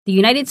The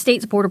United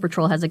States Border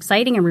Patrol has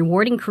exciting and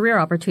rewarding career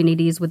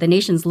opportunities with the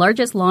nation's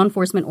largest law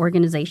enforcement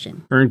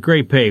organization. Earn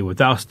great pay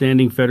with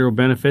outstanding federal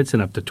benefits and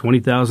up to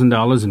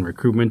 $20,000 in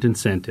recruitment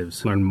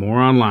incentives. Learn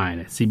more online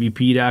at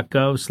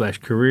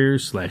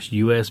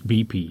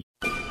cbp.gov/careers/USBP.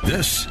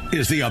 This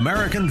is the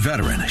American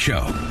Veteran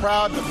Show.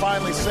 Proud to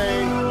finally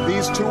say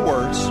these two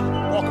words,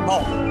 welcome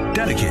home.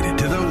 Dedicated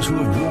to those who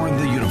have worn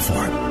the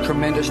uniform.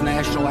 Tremendous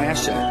national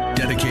asset.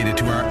 Dedicated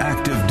to our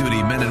active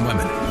duty men and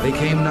women. They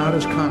came not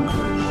as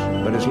conquerors,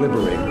 but as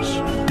liberators.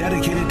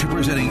 Dedicated to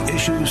presenting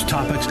issues,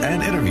 topics,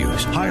 and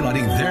interviews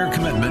highlighting their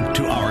commitment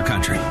to our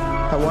country.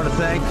 I want to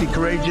thank the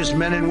courageous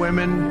men and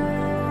women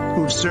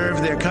who've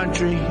served their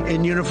country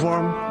in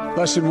uniform.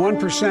 Less than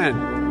 1%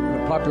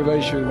 of the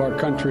population of our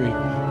country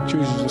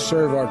chooses to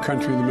serve our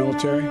country in the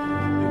military.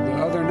 And the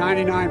other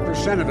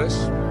 99% of us,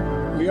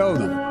 we owe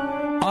them.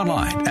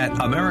 Online at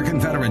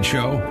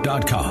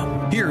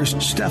AmericanVeteranShow.com.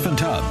 Here's Stephen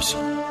Tubbs.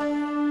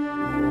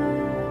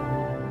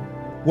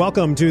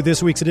 Welcome to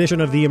this week's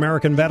edition of the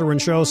American Veteran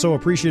Show. So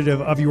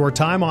appreciative of your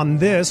time on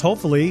this.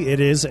 Hopefully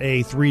it is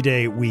a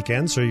 3-day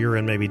weekend, so you're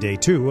in maybe day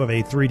 2 of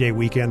a 3-day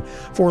weekend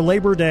for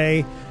Labor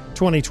Day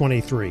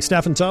 2023.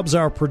 Stephen Tubbs,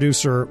 our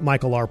producer,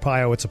 Michael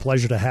Arpaio. It's a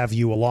pleasure to have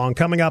you along.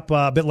 Coming up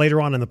a bit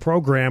later on in the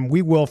program,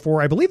 we will,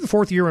 for I believe the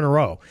 4th year in a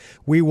row,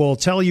 we will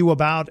tell you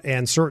about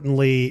and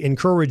certainly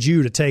encourage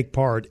you to take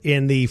part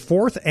in the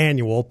 4th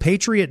annual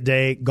Patriot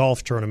Day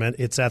Golf Tournament.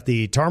 It's at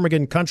the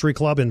Ptarmigan Country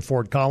Club in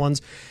Fort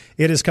Collins.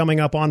 It is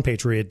coming up on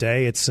Patriot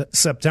Day. It's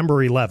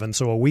September 11th,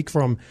 so a week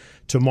from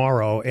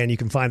tomorrow, and you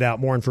can find out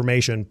more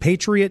information.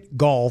 Patriot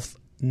Golf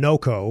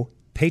NOCO,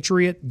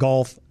 Patriot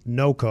Golf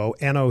NOCO,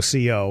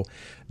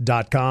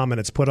 NOCO.com, and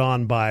it's put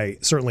on by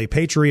certainly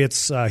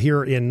Patriots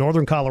here in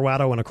northern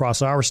Colorado and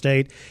across our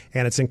state,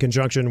 and it's in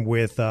conjunction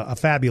with a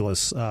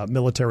fabulous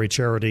military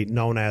charity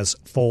known as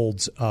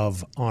Folds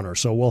of Honor.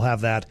 So we'll have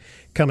that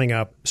coming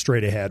up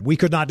straight ahead. We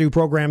could not do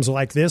programs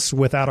like this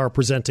without our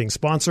presenting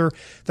sponsor.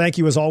 Thank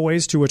you, as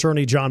always, to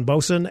Attorney John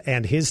Boesen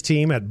and his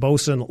team at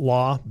Boesen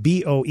Law,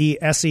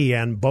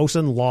 BOESEN,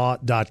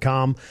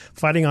 BoesenLaw.com,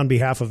 fighting on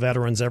behalf of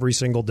veterans every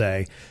single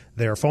day.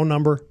 Their phone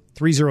number,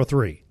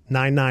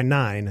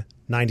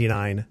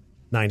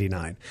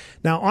 303-999-9999.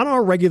 Now, on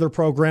our regular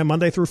program,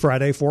 Monday through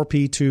Friday,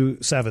 4P to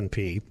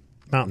 7P,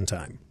 Mountain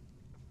Time,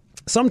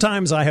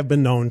 sometimes I have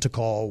been known to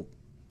call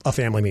a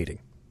family meeting.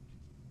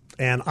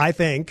 And I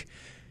think,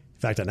 in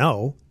fact, I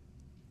know,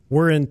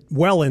 we're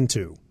well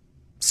into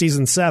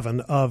Season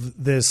 7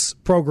 of this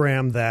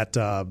program that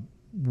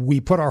we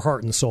put our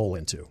heart and soul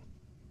into.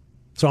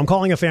 So I'm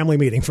calling a family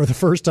meeting for the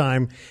first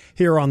time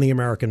here on the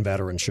American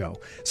Veteran Show.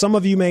 Some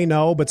of you may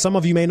know, but some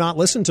of you may not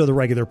listen to the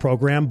regular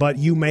program, but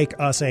you make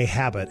us a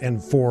habit.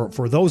 And for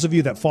those of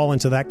you that fall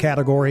into that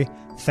category,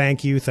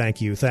 thank you,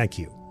 thank you, thank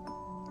you.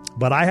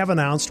 But I have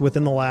announced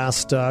within the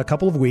last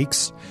couple of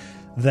weeks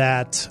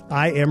that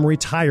I am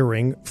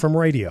retiring from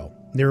radio.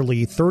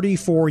 Nearly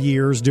 34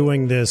 years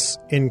doing this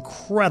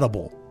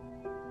incredible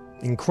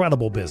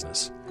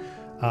business.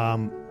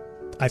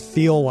 I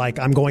feel like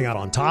I'm going out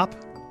on top.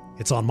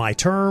 It's on my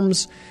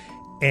terms.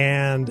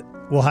 And,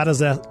 well, how does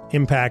that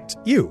impact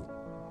you?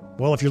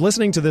 Well, if you're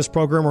listening to this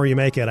program or you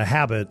make it a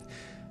habit,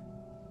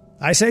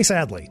 I say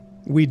sadly,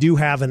 we do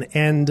have an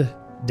end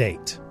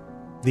date.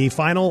 The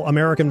final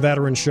American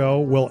Veteran Show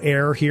will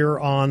air here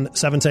on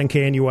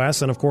 710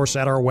 KNUS and, of course,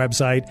 at our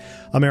website,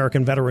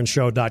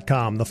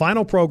 AmericanVeteranShow.com. The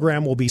final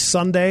program will be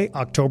Sunday,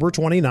 October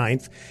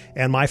 29th,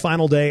 and my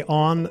final day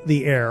on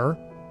the air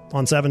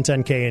on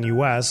 710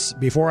 KNUS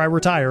before I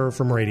retire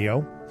from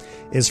radio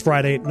is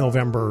Friday,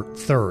 November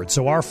 3rd.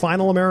 So our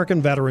final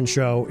American Veteran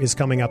Show is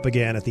coming up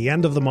again at the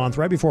end of the month,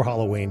 right before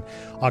Halloween.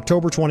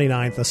 October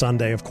 29th, a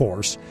Sunday, of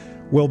course,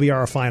 will be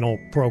our final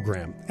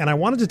program. And I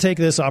wanted to take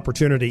this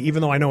opportunity,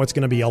 even though I know it's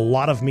going to be a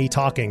lot of me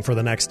talking for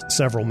the next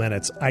several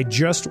minutes, I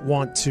just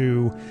want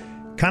to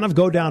kind of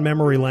go down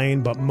memory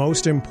lane, but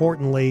most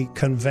importantly,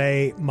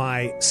 convey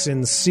my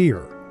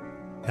sincere,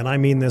 and I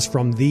mean this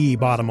from the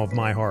bottom of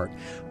my heart,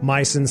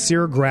 my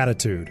sincere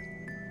gratitude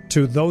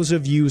to those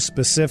of you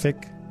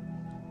specific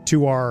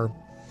to our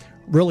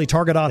really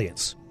target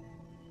audience,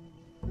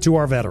 to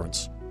our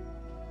veterans.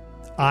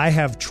 I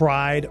have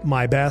tried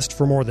my best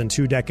for more than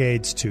 2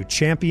 decades to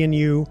champion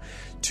you,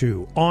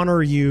 to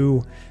honor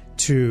you,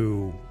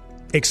 to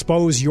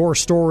expose your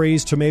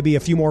stories to maybe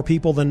a few more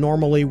people than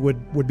normally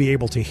would be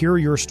able to hear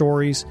your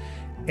stories.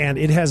 And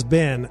it has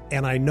been,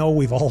 and I know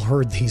we've all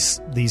heard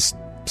these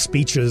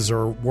speeches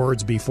or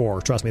words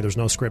before. Trust me, there's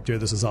no script here.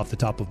 This is off the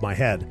top of my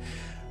head.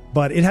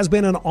 But it has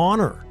been an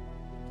honor,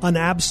 an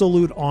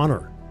absolute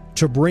honor,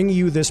 to bring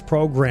you this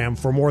program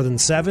for more than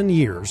 7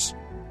 years,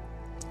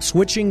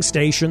 switching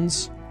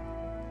stations,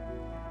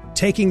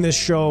 taking this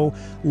show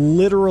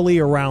literally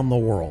around the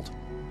world.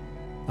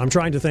 I'm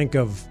trying to think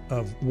of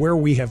where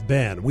we have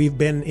been. We've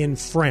been in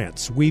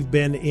France. We've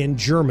been in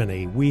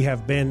Germany. We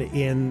have been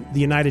in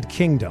the United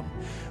Kingdom.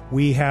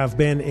 We have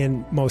been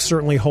in most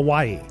certainly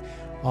Hawaii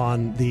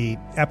on the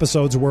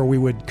episodes where we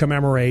would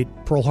commemorate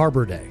Pearl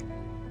Harbor Day.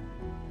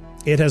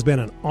 It has been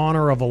an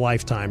honor of a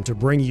lifetime to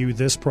bring you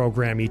this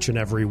program each and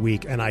every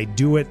week, and I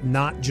do it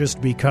not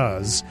just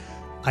because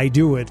I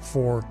do it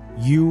for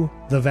you,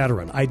 the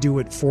veteran. I do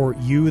it for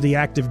you, the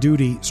active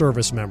duty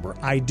service member.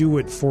 I do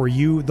it for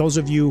you, those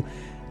of you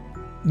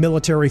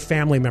military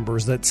family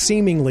members that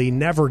seemingly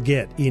never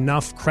get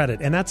enough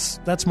credit. And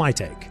that's my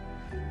take.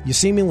 You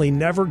seemingly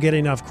never get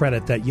enough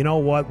credit that, you know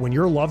what, when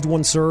your loved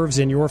one serves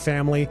in your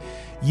family,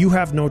 you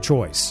have no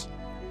choice.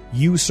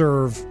 You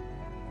serve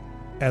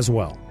as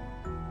well.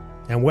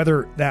 And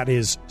whether that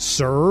is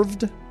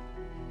served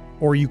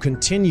or you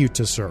continue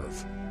to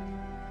serve,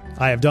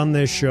 I have done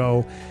this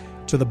show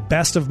to the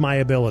best of my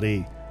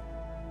ability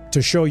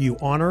to show you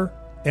honor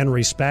and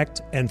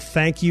respect and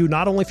thank you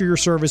not only for your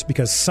service,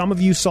 because some of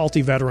you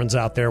salty veterans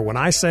out there, when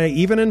I say,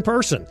 even in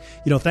person,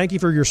 thank you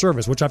for your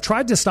service, which I've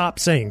tried to stop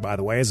saying, by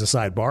the way, as a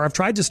sidebar. I've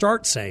tried to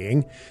start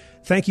saying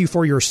thank you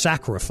for your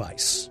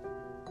sacrifice,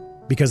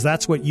 because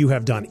that's what you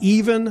have done.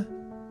 Even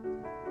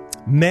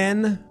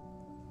men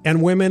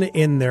and women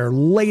in their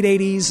late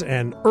 80s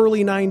and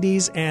early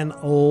 90s and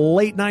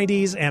late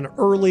 90s and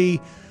early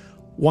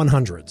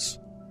 100s.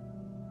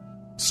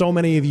 So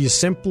many of you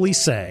simply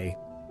say,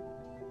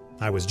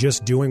 I was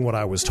just doing what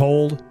I was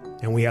told,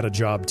 and we had a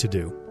job to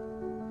do.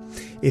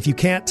 If you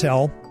can't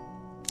tell,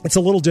 it's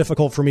a little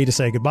difficult for me to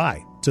say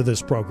goodbye to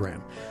this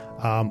program.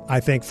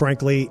 I think,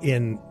 frankly,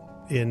 in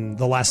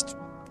the last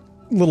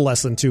little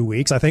less than 2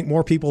 weeks, I think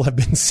more people have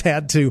been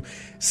sad to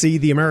see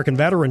the American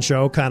Veteran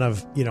Show kind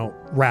of,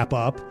 wrap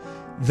up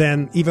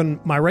than even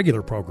my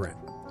regular program.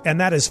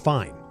 And that is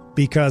fine,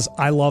 because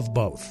I love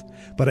both.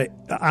 But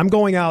I'm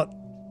going out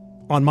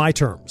on my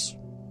terms.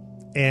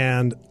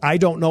 And I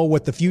don't know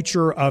what the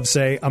future of,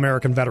 say,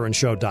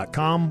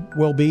 AmericanVeteranShow.com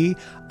will be.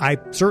 I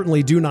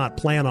certainly do not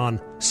plan on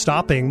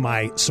stopping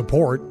my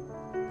support.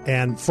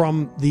 And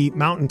from the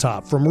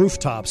mountaintop, from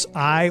rooftops,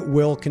 I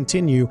will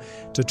continue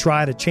to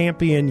try to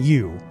champion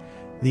you,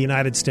 the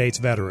United States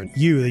veteran,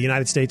 you, the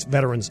United States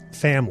veterans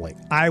family.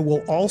 I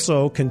will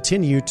also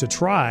continue to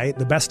try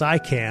the best I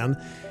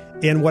can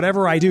in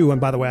whatever I do.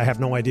 And by the way, I have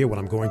no idea what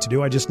I'm going to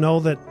do. I just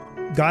know that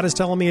God is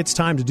telling me it's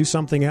time to do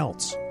something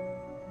else.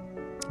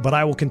 But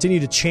I will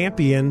continue to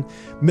champion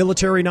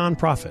military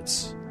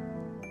nonprofits.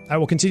 I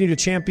will continue to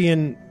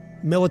champion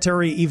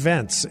military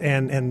events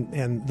and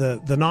the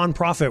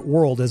nonprofit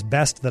world as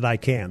best that I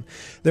can.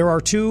 There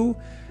are two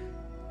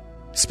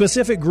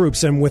specific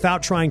groups, and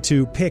without trying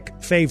to pick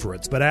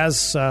favorites, but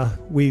as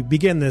we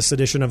begin this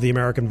edition of the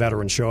American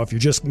Veteran Show, if you're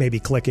just maybe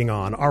clicking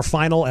on, our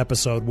final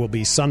episode will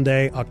be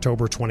Sunday,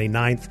 October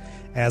 29th,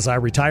 as I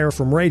retire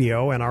from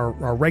radio and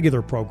our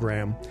regular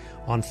program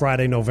on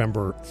Friday,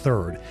 November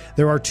 3rd.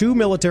 There are two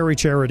military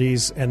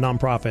charities and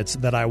nonprofits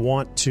that I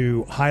want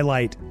to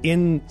highlight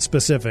in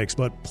specifics,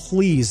 but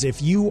please,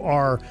 if you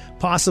are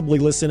possibly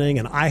listening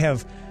and I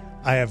have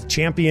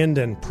championed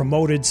and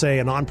promoted, say,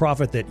 a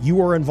nonprofit that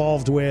you are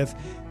involved with,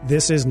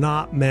 this is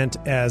not meant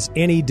as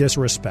any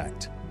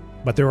disrespect.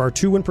 But there are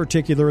two in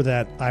particular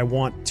that I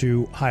want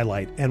to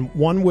highlight, and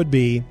one would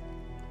be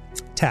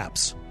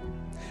TAPS,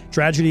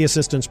 Tragedy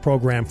Assistance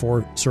Program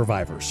for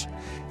Survivors.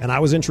 And I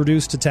was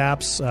introduced to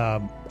TAPS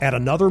at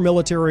another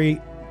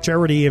military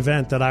charity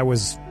event that I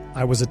was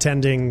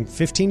attending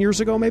 15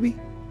 years ago, maybe.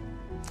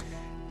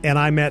 And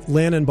I met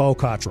Lynn and Bo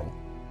Cottrell.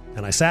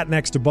 And I sat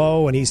next to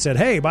Bo, and he said,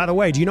 hey, by the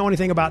way, do you know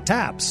anything about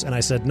TAPS? And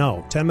I said,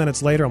 no. 10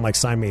 minutes later, I'm like,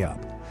 sign me up.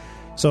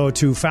 So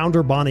to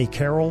founder Bonnie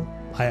Carroll,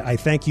 I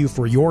thank you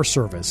for your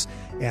service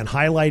and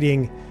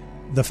highlighting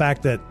the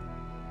fact that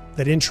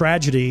in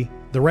tragedy,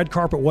 the red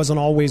carpet wasn't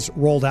always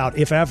rolled out,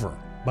 if ever,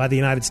 by the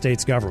United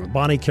States government.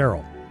 Bonnie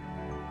Carroll,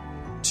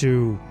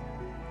 to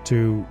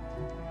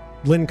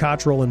Lynn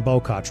Cottrell and Bo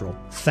Cottrell,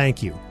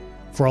 thank you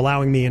for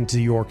allowing me into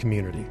your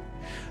community.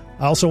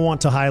 I also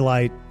want to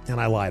highlight,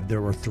 and I lied,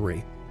 there were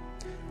three,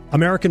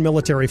 American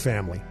Military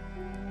Family,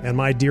 and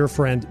my dear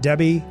friend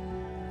Debbie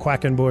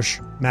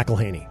Quackenbush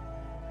McElhaney.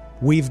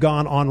 We've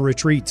gone on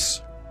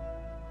retreats.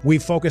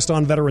 We've focused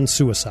on veteran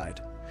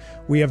suicide.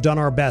 We have done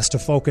our best to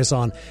focus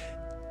on,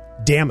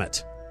 damn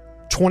it,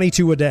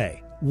 22 a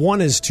day.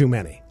 One is too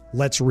many.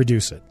 Let's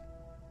reduce it.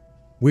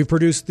 We've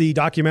produced the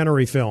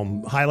documentary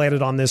film,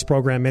 highlighted on this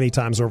program many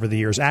times over the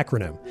years,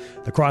 Acronym,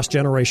 The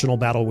Cross-Generational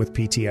Battle with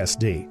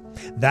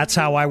PTSD. That's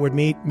how I would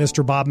meet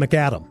Mr. Bob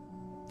McAdam.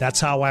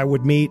 That's how I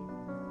would meet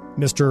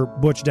Mr.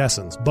 Butch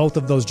Dessens. Both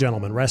of those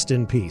gentlemen, rest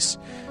in peace.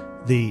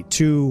 The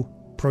two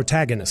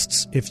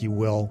protagonists, if you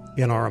will,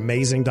 in our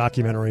amazing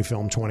documentary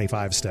film,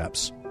 25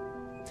 Steps.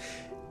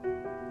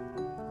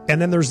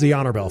 And then there's the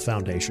Honor Bell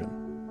Foundation.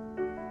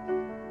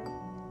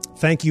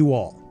 Thank you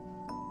all.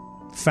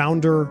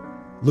 Founder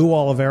Lou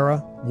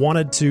Oliveira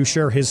wanted to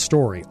share his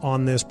story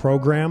on this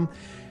program,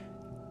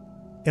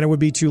 and it would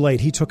be too late.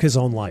 He took his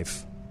own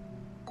life.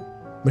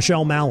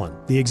 Michelle Mallon,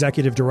 the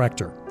executive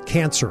director,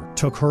 cancer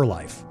took her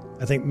life.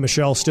 I think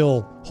Michelle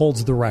still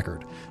holds the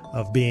record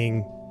of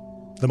being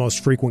the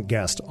most frequent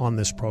guest on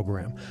this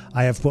program.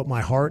 I have put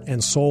my heart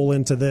and soul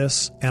into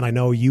this, and I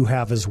know you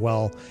have as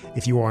well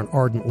if you are an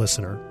ardent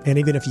listener. And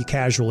even if you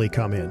casually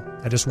come in,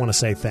 I just want to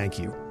say thank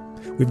you.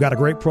 We've got a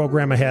great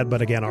program ahead,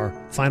 but again, our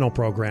final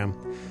program,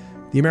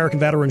 the American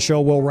Veteran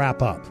Show, will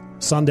wrap up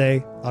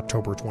Sunday,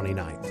 October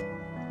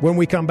 29th. When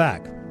we come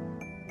back,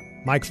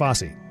 Mike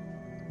Fossey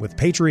with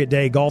Patriot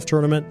Day Golf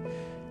Tournament,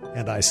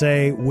 and I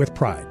say with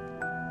pride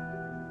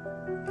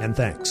and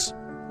thanks.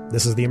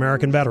 This is the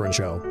American Veteran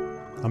Show,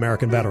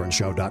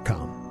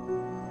 AmericanVeteranShow.com.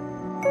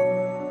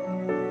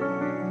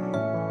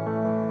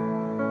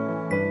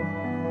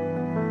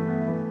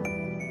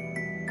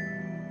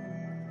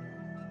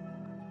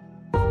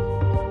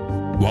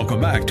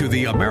 Welcome back to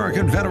the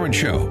American Veteran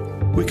Show.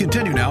 We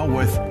continue now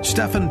with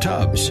Steffan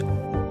Tubbs.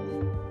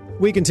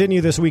 We continue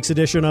this week's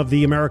edition of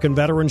the American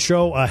Veteran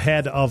Show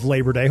ahead of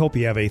Labor Day. Hope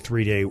you have a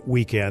 3-day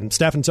weekend.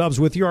 Steffan Tubbs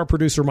with you, our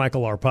producer,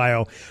 Michael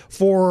Arpaio.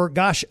 For,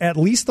 at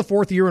least the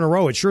 4th year in a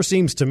row, it sure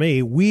seems to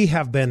me, we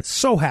have been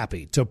so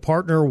happy to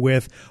partner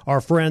with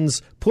our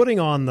friends putting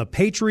on the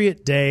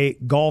Patriot Day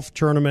Golf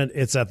Tournament.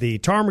 It's at the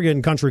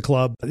Ptarmigan Country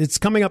Club. It's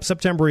coming up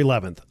September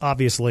 11th,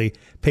 obviously,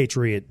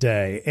 Patriot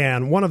Day.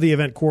 And one of the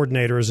event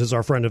coordinators is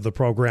our friend of the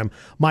program,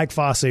 Mike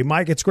Fossey.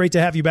 Mike, it's great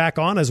to have you back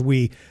on as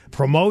we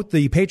promote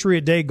the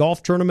Patriot Day Golf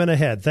Tournament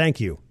ahead.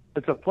 Thank you.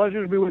 It's a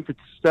pleasure to be with you,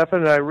 Steffan,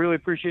 and I really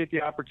appreciate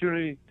the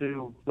opportunity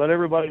to let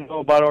everybody know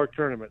about our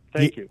tournament.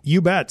 Thank you.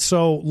 You bet.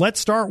 So let's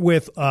start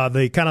with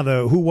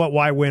the who, what,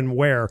 why, when,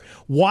 where.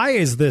 Why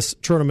is this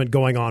tournament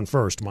going on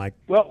first, Mike?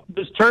 Well,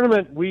 this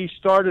tournament we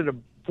started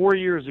 4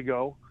 years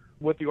ago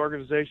with the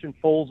organization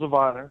Folds of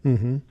Honor.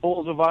 Mm-hmm.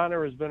 Folds of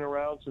Honor has been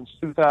around since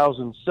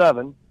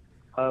 2007.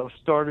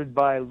 Started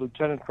by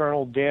Lieutenant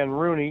Colonel Dan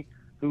Rooney,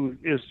 who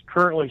is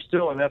currently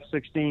still an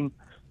F-16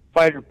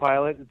 fighter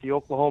pilot at the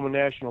Oklahoma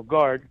National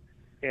Guard,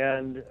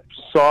 and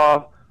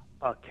saw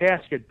a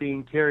casket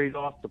being carried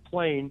off the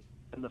plane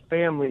and the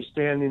family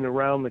standing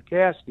around the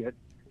casket.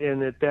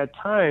 And at that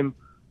time,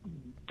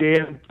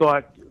 Dan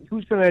thought,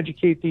 who's going to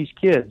educate these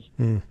kids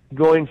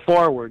going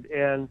forward?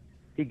 And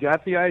he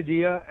got the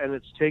idea, and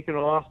it's taken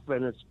off,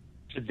 and it's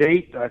to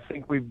date, I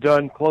think we've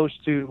done close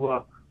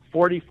to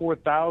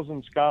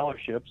 44,000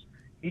 scholarships.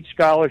 Each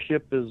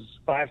scholarship is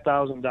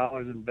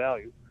 $5,000 in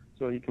value,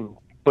 so you can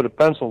put a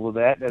pencil to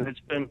that, and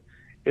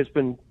it's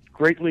been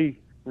greatly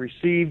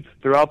received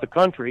throughout the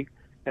country.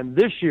 And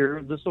this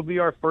year, this will be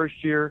our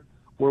first year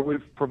where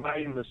we're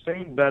providing the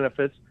same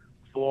benefits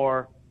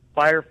for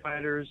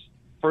firefighters,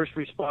 first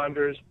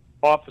responders,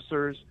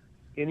 officers,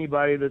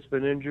 anybody that's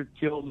been injured,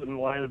 killed in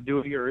the line of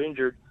duty, or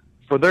injured,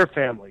 for their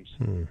families.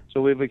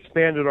 So we've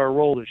expanded our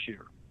role this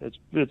year.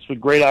 It's a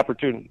great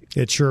opportunity.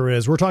 It sure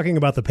is. We're talking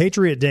about the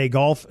Patriot Day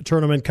Golf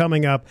Tournament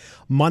coming up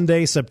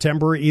Monday,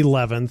 September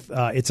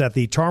 11th. It's at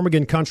the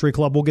Ptarmigan Country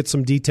Club. We'll get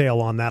some detail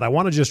on that. I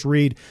want to just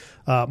read,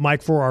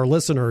 Mike, for our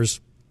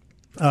listeners,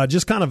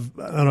 just kind of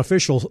an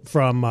official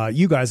from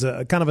you guys,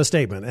 kind of a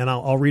statement, and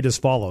I'll read as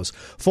follows.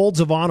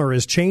 Folds of Honor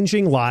is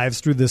changing lives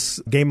through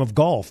this game of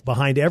golf.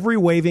 Behind every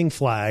waving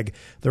flag,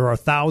 there are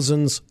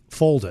thousands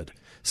folded.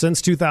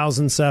 Since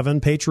 2007,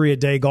 Patriot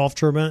Day Golf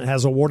Tournament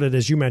has awarded,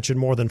 as you mentioned,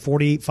 more than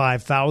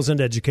 45,000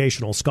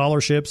 educational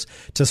scholarships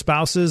to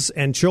spouses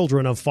and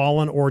children of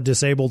fallen or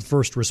disabled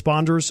first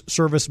responders,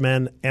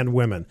 servicemen, and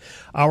women.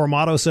 Our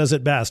motto says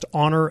it best: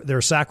 honor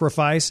their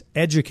sacrifice,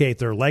 educate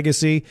their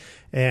legacy,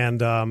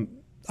 and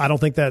I don't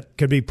think that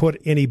could be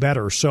put any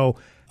better. So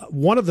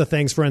one of the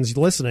things, friends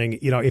listening,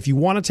 if you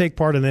want to take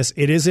part in this,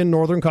 it is in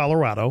Northern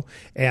Colorado,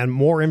 and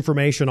more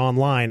information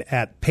online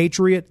at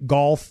Patriot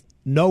Golf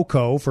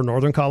NoCo for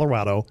Northern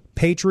Colorado,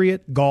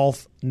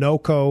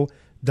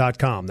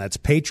 PatriotGolfNoCo.com. That's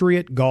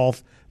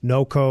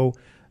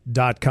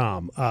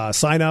PatriotGolfNoCo.com.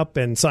 Sign up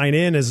and sign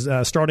in is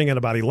starting at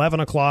about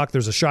 11 o'clock.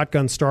 There's a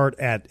shotgun start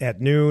at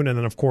noon, and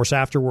then, of course,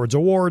 afterwards,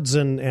 awards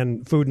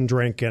and food and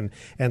drink and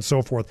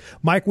so forth.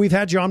 Mike, we've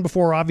had you on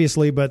before,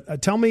 obviously,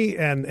 but tell me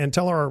and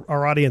tell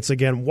our audience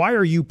again, why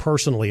are you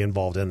personally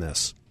involved in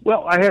this?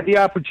 Well, I had the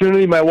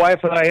opportunity, my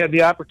wife and I had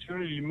the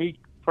opportunity to meet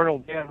Colonel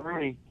Dan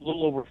Rooney a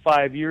little over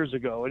 5 years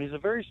ago, and he's a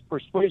very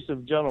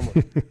persuasive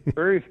gentleman,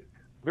 very,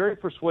 very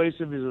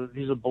persuasive.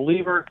 He's a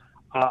believer.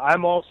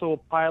 I'm also a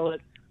pilot.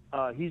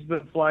 He's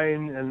been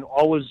flying and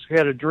always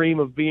had a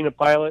dream of being a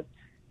pilot.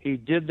 He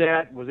did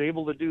that, was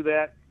able to do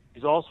that.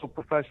 He's also a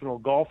professional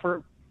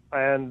golfer,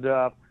 and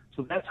so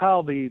that's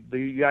how the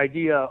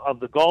idea of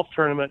the golf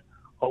tournament,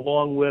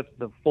 along with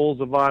the Folds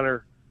of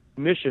Honor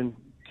mission,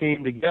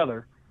 came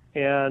together,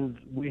 and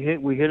we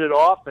hit it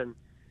off. And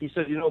he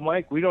said,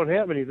 Mike, we don't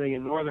have anything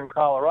in Northern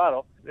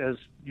Colorado. As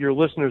your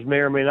listeners may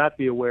or may not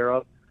be aware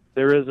of,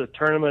 there is a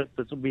tournament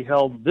that will be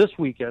held this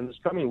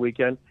coming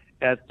weekend,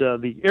 at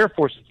the Air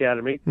Force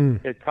Academy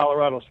at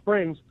Colorado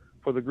Springs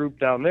for the group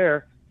down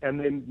there, and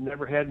they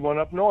never had one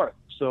up north.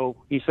 So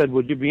he said,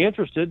 would you be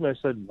interested? And I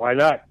said, why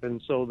not?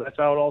 And so that's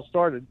how it all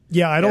started.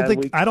 Yeah, I don't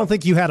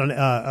think you had an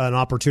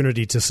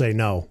opportunity to say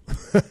no.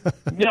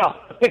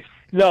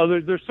 No,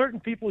 there's certain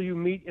people you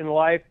meet in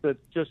life that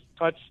just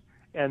touch,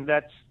 and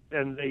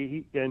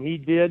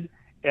he did,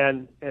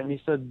 and he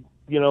said,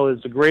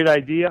 it's a great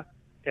idea,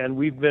 and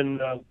we've been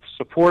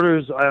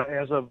supporters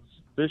as of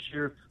this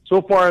year.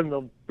 So far in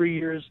the 3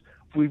 years,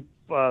 we've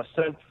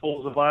sent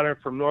Folds of Honor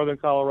from Northern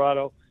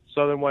Colorado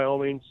Southern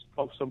Wyoming,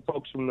 some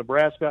folks from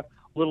Nebraska,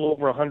 a little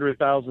over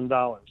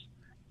 $100,000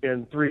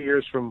 in 3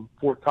 years from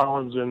Fort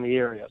Collins and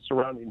the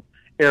surrounding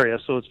area.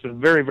 So it's been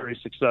very, very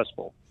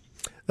successful.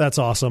 That's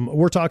awesome.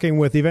 We're talking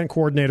with event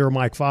coordinator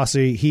Mike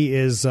Fossey. He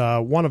is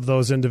one of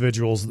those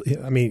individuals.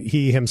 I mean,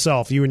 he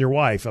himself, you and your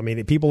wife, I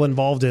mean, people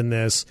involved in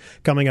this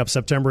coming up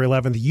September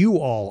 11th. You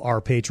all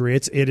are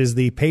Patriots. It is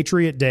the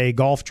Patriot Day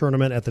Golf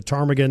Tournament at the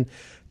Ptarmigan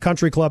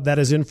Country Club that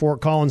is in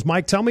Fort Collins.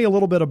 Mike, tell me a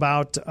little bit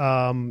about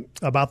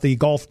the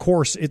golf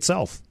course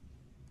itself.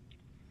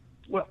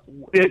 Well,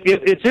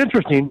 it's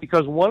interesting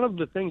because one of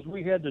the things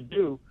we had to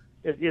do,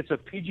 it's a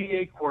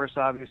PGA course,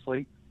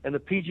 obviously, and the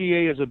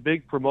PGA is a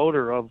big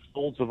promoter of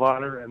Folds of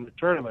Honor and the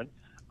tournament.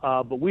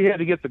 But we had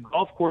to get the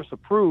golf course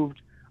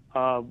approved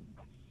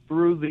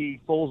through the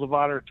Folds of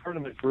Honor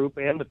tournament group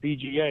and the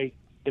PGA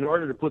in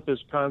order to put this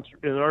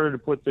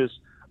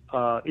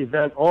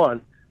event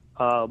on.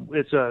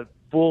 It's a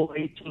full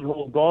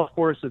 18-hole golf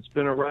course that's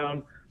been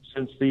around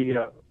since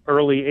the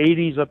early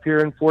 80s up here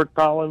in Fort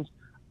Collins.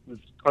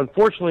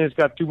 Unfortunately, it's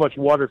got too much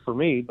water for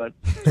me,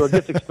 so it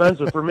gets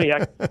expensive for me.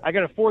 I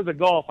can afford the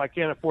golf. I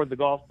can't afford the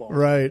golf ball.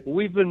 Right.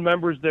 We've been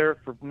members there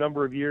for a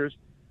number of years,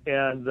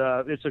 and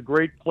it's a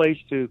great place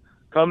to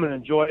come and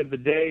enjoy the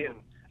day. And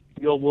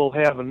we'll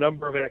have a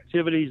number of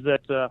activities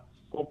that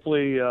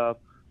hopefully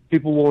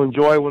people will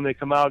enjoy when they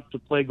come out to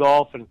play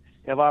golf and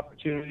have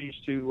opportunities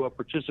to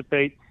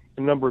participate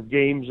in a number of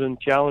games and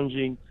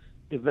challenging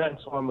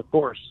events on the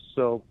course.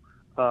 So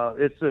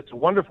it's a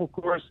wonderful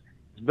course.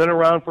 It's been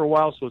around for a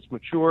while, so it's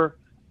mature,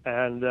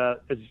 and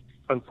it's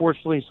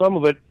unfortunately some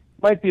of it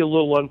might be a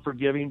little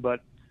unforgiving,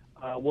 but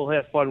we'll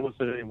have fun with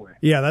it anyway.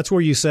 Yeah, that's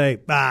where you say,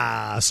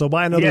 so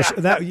buy another.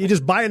 Yeah. You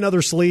just buy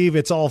another sleeve.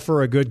 It's all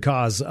for a good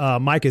cause.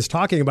 Mike is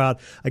talking about,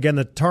 again,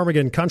 the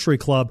Ptarmigan Country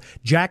Club.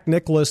 Jack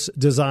Nicklaus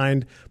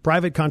designed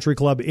private country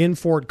club in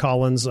Fort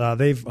Collins.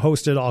 They've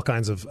hosted all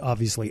kinds of,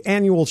 obviously,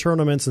 annual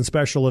tournaments and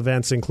special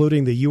events,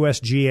 including the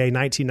USGA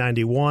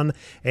 1991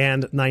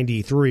 and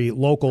 93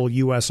 local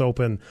U.S.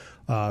 Open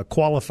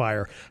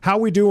qualifier. How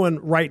are we doing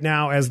right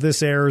now as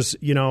this airs,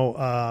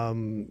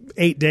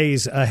 8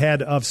 days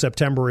ahead of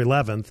September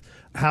 11th?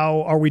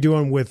 How are we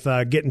doing with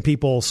getting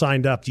people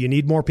signed up? Do you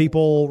need more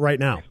people right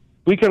now?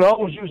 We can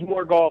always use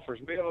more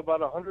golfers. We have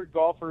about 100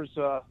 golfers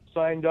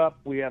signed up.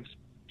 We have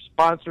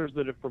sponsors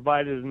that have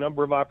provided a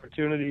number of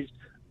opportunities,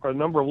 or a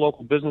number of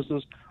local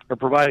businesses are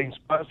providing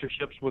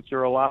sponsorships, which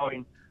are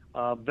allowing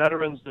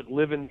veterans that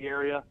live in the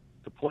area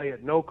to play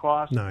at no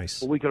cost.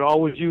 Nice. But we could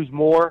always use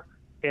more.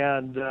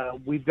 And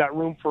we've got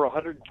room for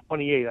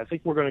 128. I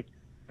think we're going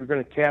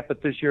to cap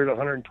it this year at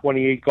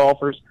 128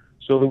 golfers,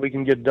 so that we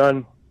can get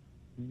done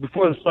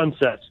before the sun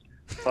sets.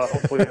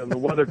 Hopefully, and the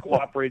weather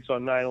cooperates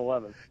on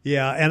 9/11.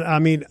 Yeah, and I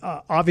mean,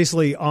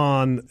 obviously,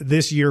 on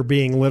this year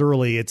being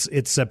literally it's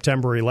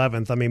September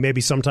 11th. I mean,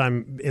 maybe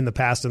sometime in the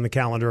past in the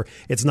calendar,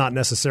 it's not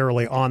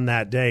necessarily on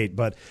that date.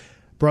 But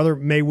brother,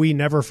 may we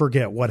never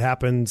forget what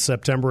happened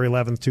September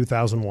 11th,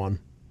 2001.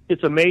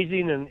 It's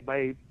amazing, and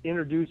by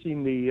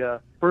introducing the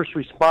first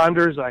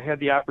responders, I had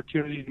the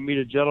opportunity to meet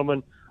a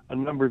gentleman a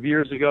number of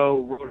years ago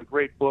who wrote a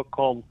great book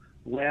called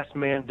Last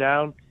Man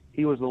Down.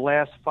 He was the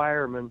last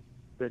fireman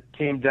that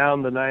came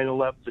down the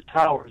 9/11 the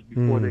towers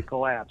before they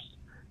collapsed,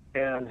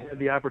 and had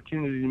the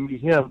opportunity to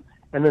meet him.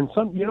 And then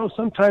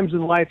sometimes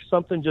in life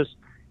something just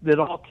that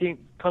all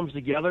comes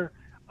together.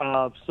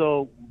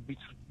 So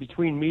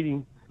between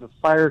meeting the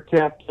fire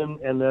captain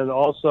and then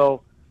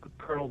also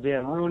Colonel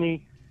Dan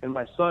Rooney, and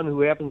my son,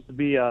 who happens to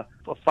be a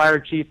fire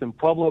chief in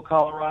Pueblo,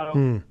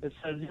 Colorado, it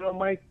says,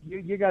 Mike,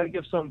 you got to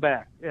give something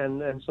back.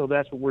 And so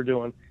that's what we're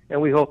doing. And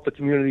we hope the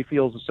community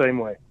feels the same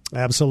way.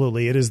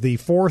 Absolutely. It is the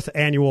 4th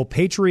annual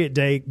Patriot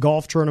Day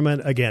Golf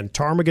Tournament. Again,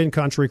 Ptarmigan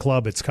Country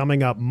Club. It's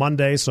coming up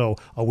Monday, so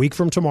a week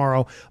from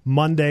tomorrow,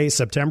 Monday,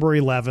 September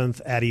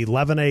 11th at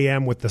 11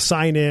 a.m. with the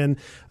sign-in.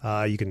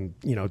 You can,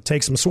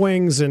 take some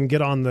swings and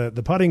get on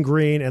the putting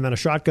green, and then a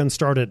shotgun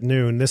start at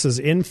noon. This is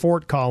in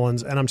Fort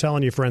Collins, and I'm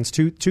telling you, friends,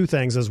 two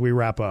things as we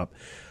wrap up.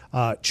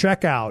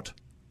 Check out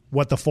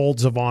what the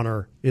Folds of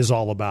Honor is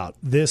all about.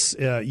 This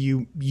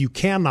you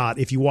cannot,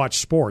 if you watch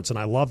sports, and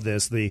I love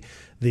this, the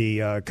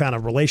kind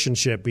of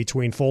relationship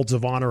between Folds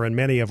of Honor and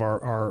many of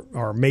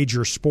our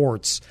major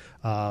sports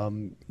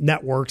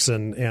networks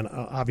and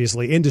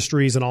obviously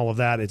industries and all of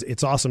that.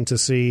 It's awesome to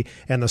see,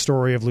 and the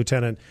story of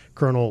Lieutenant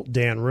Colonel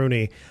Dan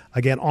Rooney.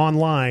 Again,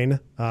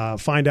 online,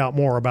 find out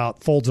more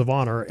about Folds of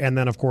Honor, and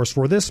then, of course,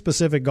 for this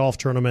specific golf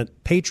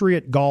tournament,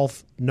 Patriot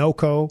Golf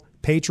NOCO,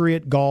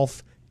 Patriot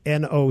Golf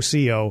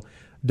NOCO.com.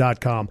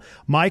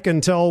 Mike,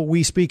 until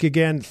we speak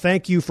again,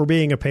 thank you for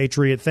being a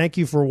Patriot. Thank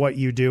you for what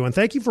you do. And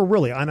thank you for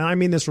really, and I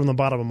mean this from the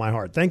bottom of my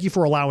heart, thank you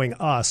for allowing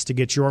us to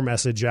get your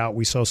message out.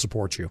 We so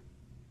support you.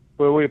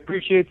 Well, we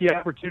appreciate the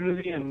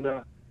opportunity, and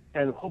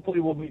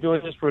hopefully we'll be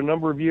doing this for a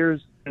number of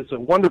years. It's a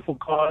wonderful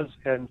cause,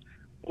 and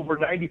over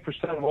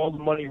 90% of all the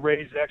money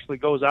raised actually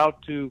goes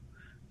out to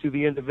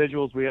the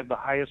individuals. We have the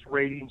highest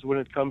ratings when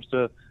it comes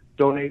to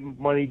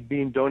money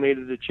being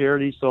donated to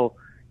charity. So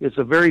it's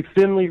a very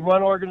thinly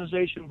run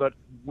organization, but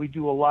we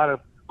do a lot of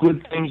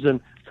good things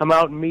and come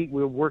out and meet.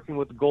 We're working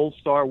with the Gold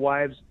Star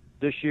wives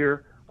this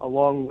year,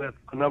 along with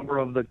a number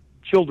of the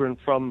children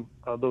from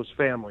those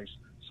families.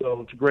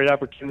 So it's a great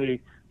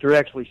opportunity to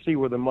actually see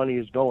where the money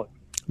is going.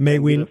 May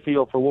we get a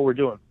feel for what we're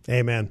doing.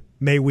 Amen.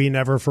 May we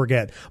never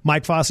forget.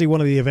 Mike Fossey,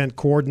 one of the event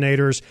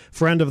coordinators,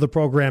 friend of the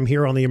program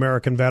here on the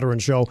American Veteran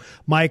Show.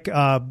 Mike,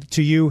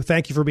 to you,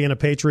 thank you for being a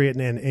patriot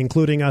and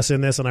including us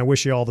in this, and I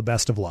wish you all the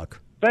best of luck.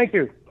 Thank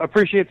you. I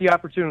appreciate the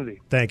opportunity.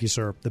 Thank you,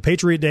 sir. The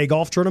Patriot Day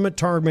Golf Tournament,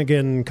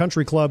 Ptarmigan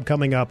Country Club,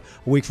 coming up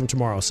a week from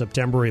tomorrow,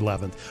 September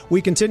 11th.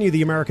 We continue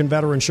the American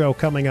Veteran Show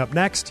coming up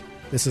next.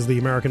 This is the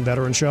American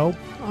Veteran Show,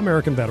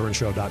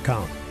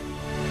 AmericanVeteranShow.com.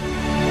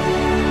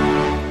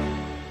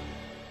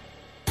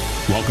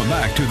 Welcome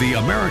back to the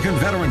American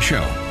Veteran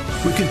Show.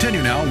 We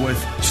continue now with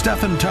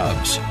Stephen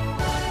Tubbs.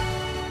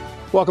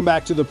 Welcome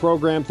back to the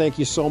program. Thank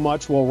you so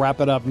much. We'll wrap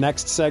it up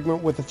next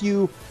segment with a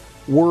few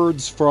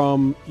words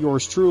from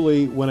yours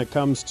truly when it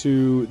comes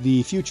to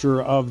the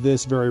future of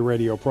this very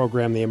radio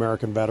program, the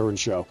American Veteran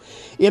Show.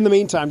 In the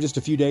meantime, just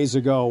a few days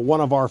ago, one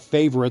of our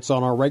favorites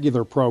on our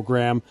regular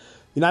program,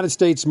 United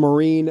States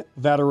Marine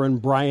veteran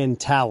Brian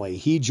Talley.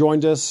 He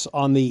joined us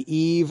on the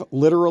eve,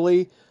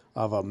 literally,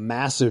 of a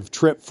massive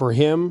trip for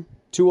him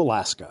to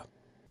Alaska.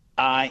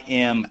 I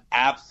am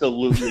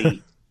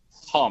absolutely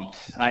pumped.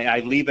 I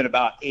leave in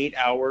about 8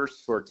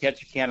 hours for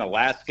Ketchikan,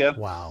 Alaska.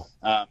 Wow.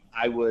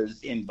 I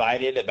was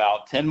invited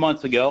about 10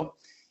 months ago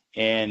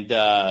and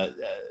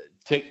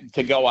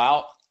to go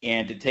out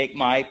and to take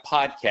my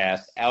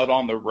podcast out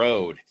on the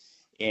road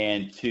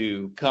and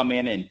to come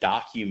in and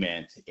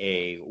document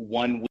a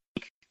 1 week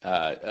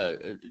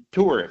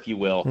tour, if you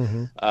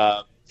will,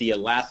 the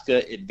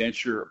Alaska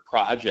Adventure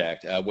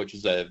Project, which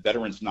is a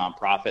veterans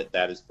nonprofit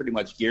that is pretty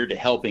much geared to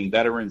helping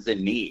veterans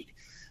in need,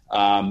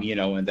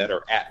 and that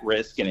are at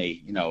risk in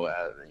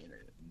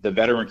the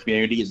veteran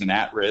community is an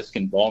at-risk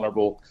and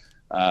vulnerable,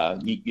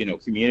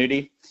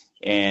 community.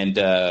 And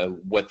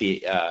what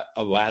the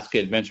Alaska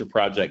Adventure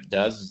Project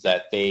does is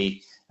that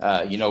they,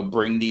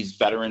 bring these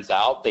veterans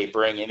out. They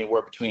bring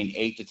anywhere between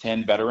 8 to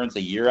 10 veterans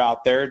a year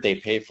out there. They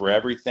pay for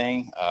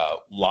everything,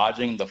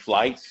 lodging, the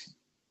flights,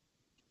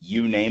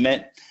 you name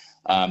it.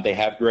 They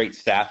have great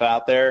staff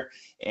out there,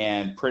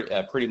 and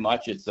pretty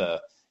much it's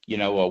a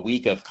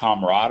week of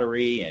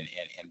camaraderie and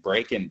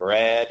breaking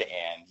bread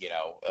and,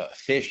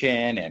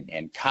 fishing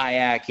and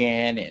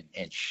kayaking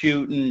and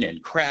shooting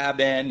and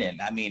crabbing.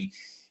 And I mean,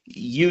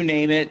 you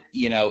name it,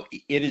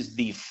 it is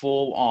the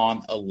full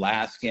on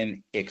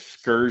Alaskan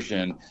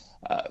excursion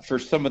for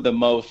some of the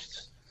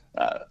most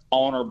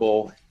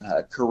honorable,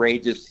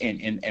 courageous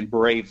and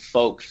brave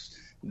folks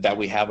that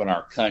we have in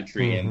our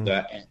country.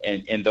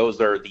 And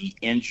those are the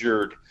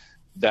injured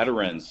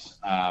veterans,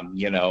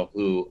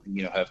 who,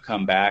 have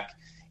come back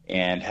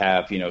and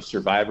have,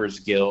 survivor's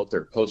guilt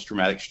or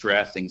post-traumatic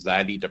stress,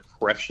 anxiety,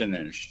 depression,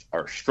 and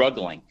are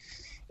struggling.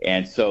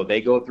 And so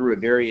they go through a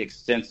very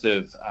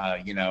extensive,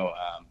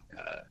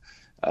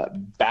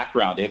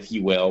 background, if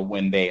you will,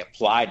 when they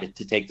applied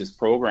to take this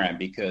program,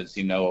 because,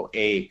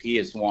 AAP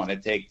is wanting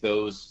to take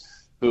those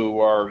who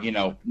are,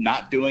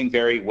 not doing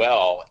very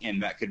well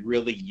and that could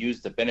really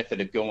use the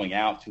benefit of going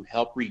out to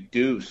help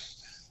reduce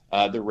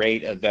the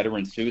rate of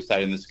veteran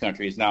suicide in this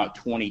country is now at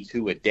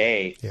 22 a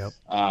day. Yep.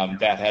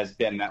 That has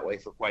been that way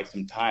for quite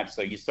some time.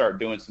 So you start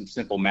doing some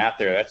simple math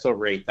there. That's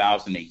over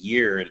 8,000 a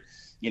year. And,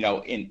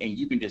 and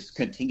you can just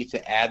continue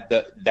to add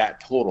that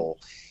total,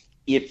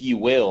 if you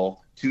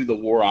will, to the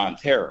war on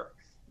terror.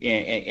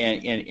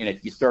 And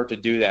if you start to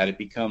do that, it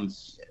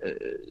becomes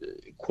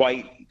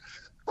quite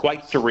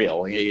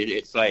surreal.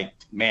 It's like,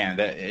 man,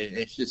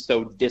 it's just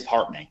so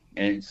disheartening.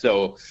 And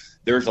so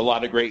there's a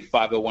lot of great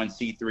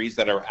 501c3s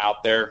that are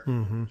out there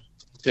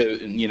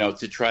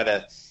to try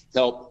to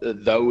help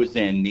those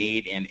in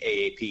need. And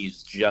AAP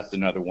is just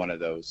another one of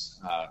those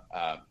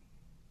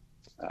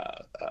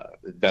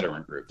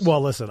veteran groups.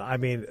 Well, listen, I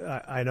mean,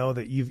 I know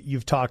that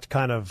you've talked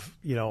kind of,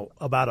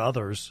 about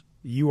others.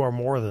 You are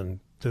more than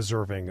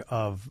deserving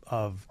of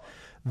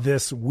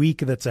this week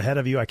that's ahead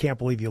of you. I can't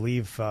believe you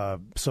leave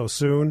so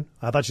soon.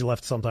 I thought you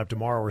left sometime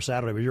tomorrow or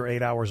Saturday, but you're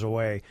 8 hours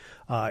away.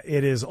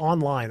 It is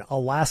online,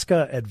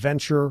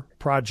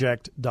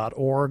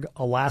 alaskaadventureproject.org,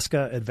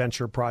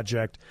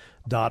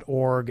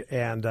 alaskaadventureproject.org,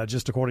 and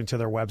just according to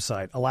their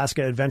website,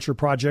 Alaska Adventure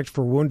Project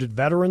for Wounded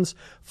Veterans,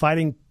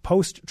 fighting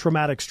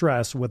post-traumatic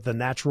stress with the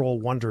natural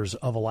wonders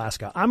of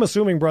Alaska. I'm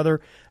assuming, brother,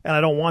 and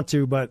I don't want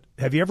to, but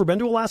have you ever been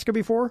to Alaska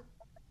before?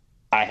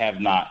 I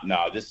have not.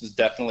 No, this is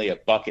definitely a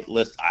bucket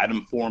list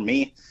item for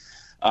me.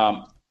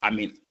 I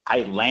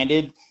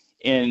landed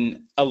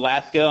in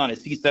Alaska on a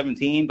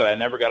C-17, but I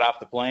never got off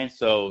the plane.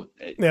 So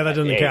yeah, that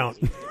doesn't count.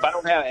 If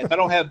I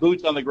don't have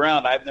boots on the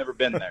ground, I've never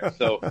been there.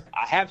 So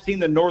I have seen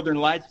the Northern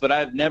Lights, but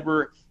I've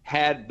never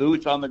had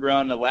boots on the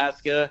ground in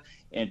Alaska.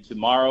 And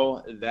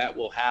tomorrow that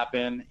will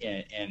happen,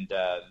 and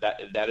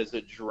that is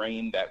a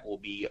dream that will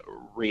be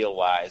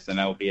realized.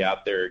 And I will be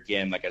out there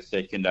again, like I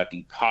said,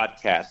 conducting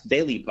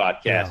daily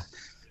podcasts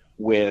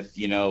with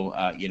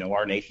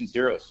our nation's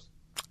heroes.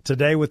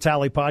 Today with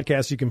Tally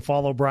Podcast, you can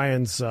follow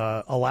Brian's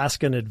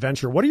Alaskan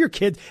adventure. What are your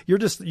kids?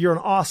 You're an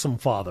awesome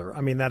father.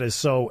 I mean, that is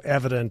so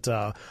evident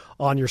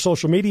on your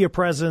social media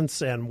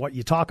presence and what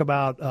you talk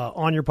about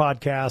on your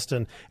podcast,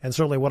 and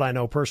certainly what I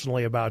know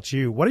personally about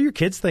you. What do your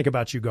kids think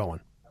about you going?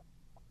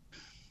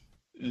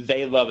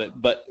 They love it,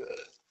 but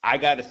I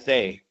got to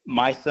say,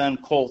 my son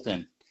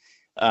Colton,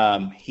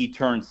 he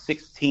turns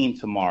 16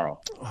 tomorrow.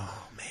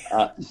 Oh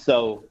man!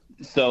 So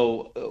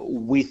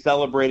we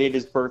celebrated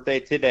his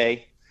birthday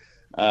today.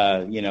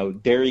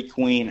 Dairy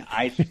Queen,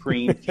 ice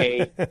cream,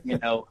 cake,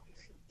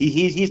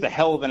 he's a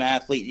hell of an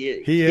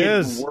athlete. He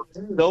is. Worked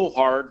so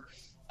hard.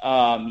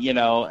 A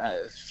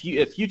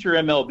future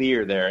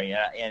MLBer there.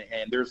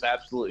 And there's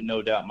absolutely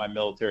no doubt in my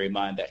military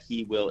mind that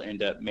he will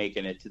end up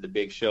making it to the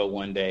big show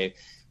one day.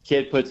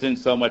 Kid puts in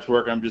so much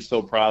work. I'm just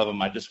so proud of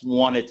him. I just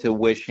wanted to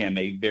wish him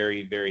a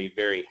very, very,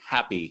 very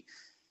happy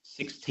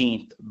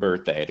 16th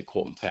birthday to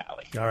Colton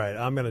Tally. All right.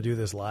 I'm going to do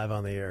this live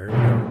on the air.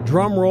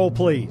 Drum roll,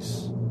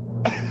 please.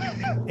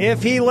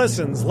 If he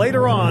listens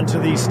later on to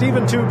the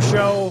Stephen Tube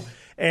Show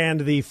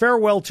and the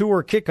farewell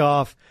tour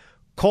kickoff,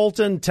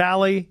 Colton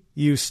Tally,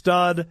 you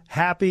stud,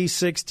 happy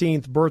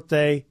 16th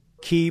birthday.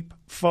 Keep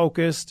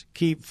focused,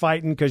 keep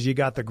fighting, because you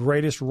got the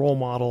greatest role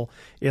model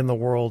in the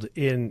world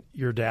in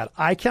your dad.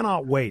 I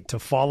cannot wait to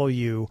follow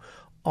you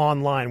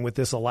online with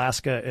this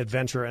Alaska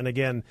adventure. And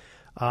again,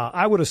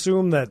 I would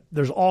assume that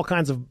there's all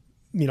kinds of,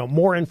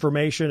 more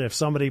information. If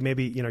somebody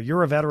maybe,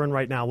 you're a veteran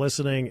right now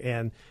listening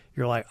and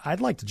you're like, I'd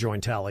like to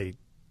join Tally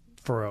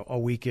for a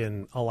week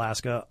in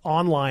Alaska.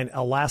 Online,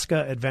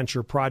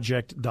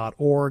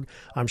 alaskaadventureproject.org.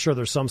 I'm sure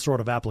there's some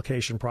sort of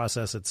application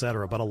process, et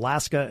cetera, but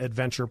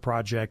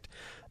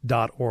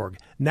alaskaadventureproject.org.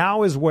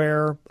 Now is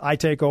where I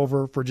take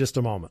over for just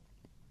a moment.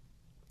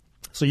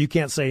 So you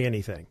can't say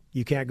anything.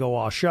 You can't go,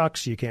 aw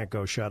shucks. You can't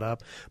go, shut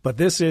up. But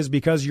this is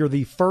because you're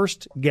the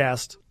first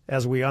guest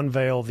as we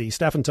unveil the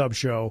Stephen Tubbs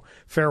Show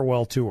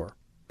farewell tour.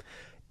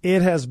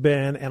 It has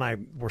been,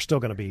 and we're still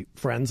going to be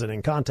friends and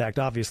in contact,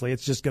 obviously.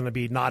 It's just going to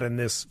be not in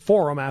this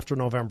forum after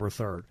November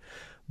 3rd.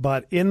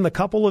 But in the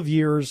couple of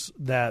years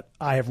that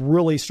I have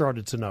really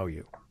started to know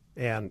you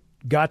and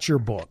got your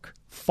book,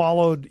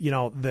 followed,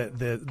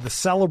 the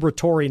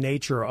celebratory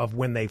nature of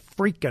when they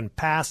freaking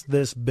passed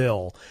this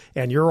bill,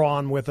 and you're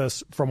on with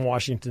us from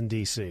Washington,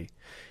 D.C.,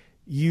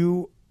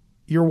 you're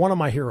one of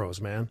my heroes,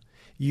 man.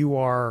 You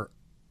are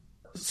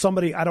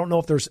somebody, I don't know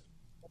if there's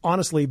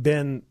honestly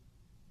been...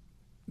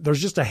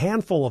 There's just a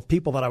handful of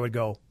people that I would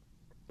go,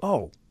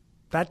 oh,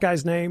 that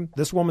guy's name,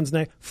 this woman's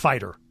name,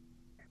 fighter.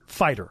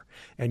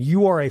 And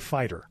you are a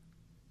fighter.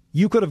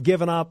 You could have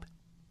given up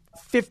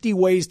 50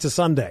 ways to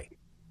Sunday,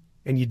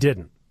 and you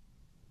didn't.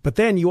 But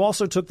then you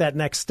also took that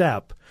next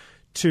step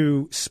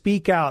to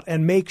speak out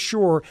and make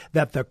sure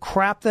that the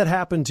crap that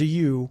happened to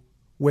you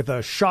with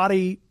a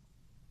shoddy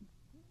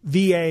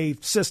VA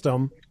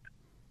system,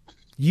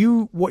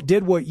 you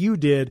did what you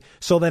did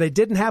so that it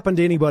didn't happen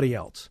to anybody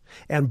else.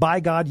 And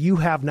by God, you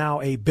have now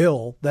a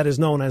bill that is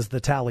known as the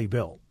Tally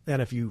Bill.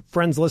 And if you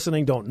friends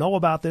listening don't know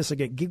about this,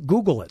 again,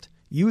 Google it.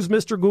 Use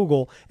Mr.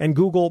 Google and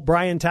Google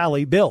Brian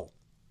Tally bill.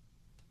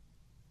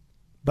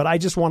 But I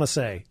just want to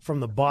say, from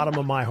the bottom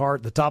of my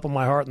heart, the top of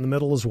my heart, and the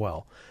middle as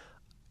well,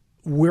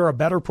 we're a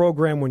better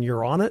program when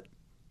you're on it.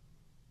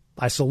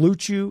 I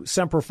salute you,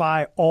 Semper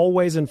Fi,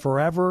 always and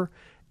forever.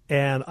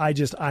 And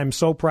I'm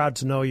so proud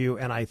to know you,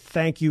 and I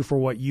thank you for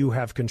what you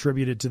have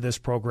contributed to this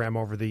program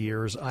over the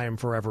years. I am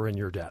forever in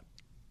your debt.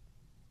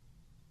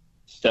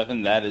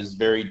 Stephen, that is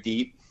very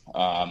deep.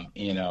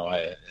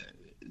 It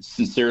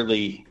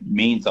sincerely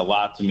means a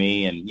lot to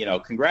me. And,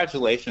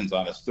 congratulations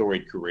on a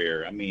storied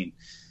career. I mean,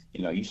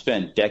 you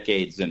spent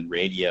decades in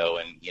radio,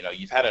 and,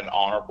 you've had an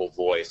honorable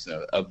voice,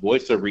 a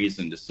voice of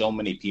reason to so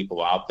many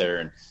people out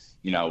there. And,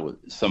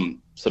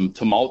 some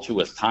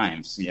tumultuous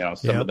times,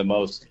 some of the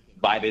most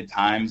divided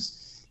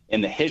times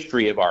in the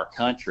history of our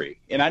country.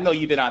 And I know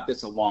you've been at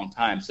this a long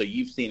time, so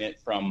you've seen it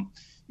from,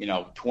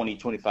 20,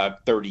 25,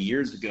 30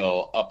 years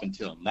ago up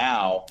until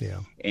now. Yeah.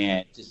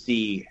 And to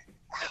see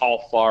how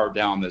far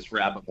down this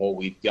rabbit hole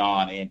we've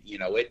gone. And,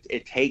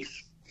 it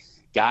takes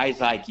guys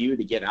like you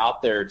to get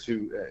out there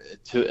to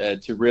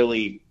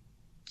really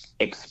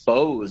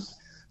expose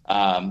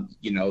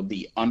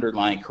the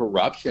underlying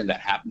corruption that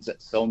happens at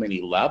so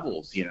many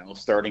levels,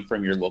 starting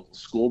from your local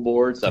school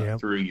boards up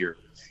through your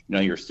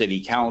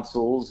city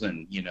councils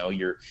and,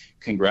 your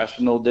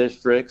congressional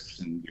districts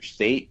and your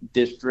state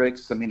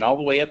districts. I mean, all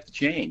the way up the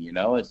chain,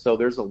 and so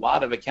there's a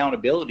lot of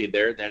accountability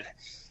there that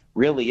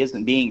really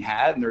isn't being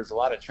had. And there's a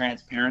lot of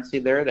transparency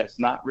there that's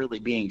not really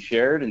being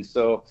shared. And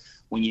so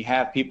when you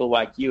have people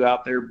like you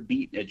out there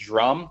beating a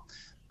drum,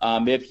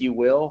 if you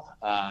will,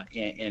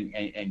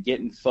 and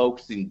getting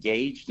folks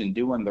engaged and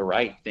doing the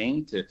right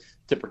thing to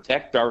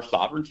protect our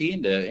sovereignty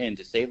and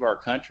to save our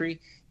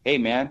country, hey,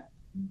 man,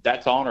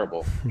 that's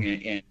honorable.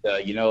 And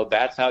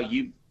that's how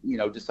you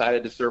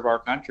decided to serve our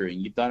country.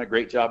 And you've done a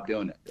great job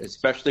doing it,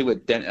 especially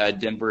with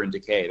Denver and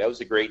Decay. That was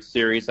a great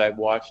series I've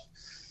watched.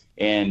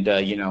 And,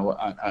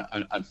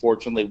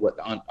 unfortunately, what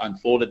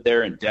unfolded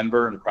there in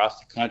Denver and across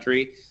the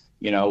country,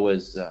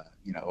 was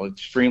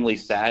extremely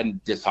sad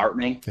and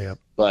disheartening. Yep.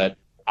 But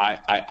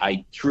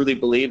I truly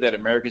believe that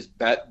America's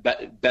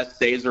best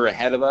days are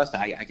ahead of us.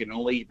 I can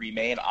only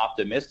remain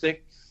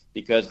optimistic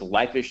because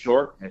life is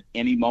short. At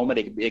any moment,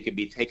 it could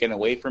be taken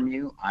away from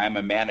you. I am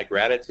a man of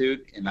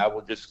gratitude, and I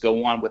will just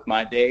go on with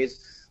my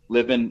days,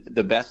 living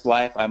the best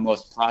life I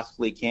most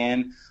possibly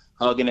can,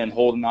 hugging and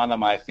holding on to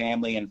my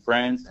family and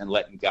friends, and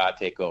letting God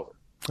take over.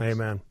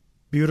 Amen.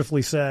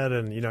 Beautifully said.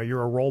 And,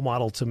 you're a role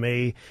model to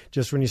me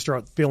just when you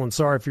start feeling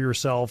sorry for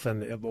yourself.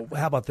 And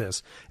how about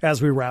this?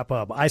 As we wrap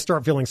up, I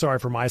start feeling sorry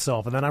for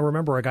myself. And then I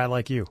remember a guy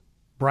like you,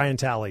 Brian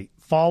Talley.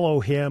 Follow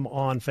him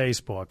on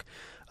Facebook.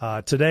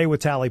 Today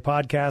with Talley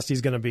Podcast, he's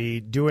going to be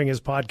doing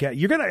his podcast.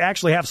 You're going to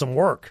actually have some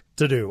work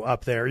to do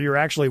up there. You're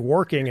actually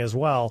working as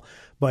well.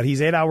 But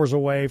he's 8 hours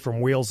away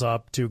from Wheels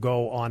Up to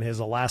go on his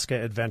Alaska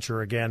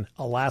adventure again,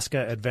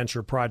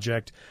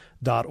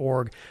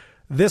 alaskaadventureproject.org.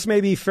 This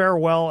may be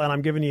farewell, and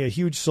I'm giving you a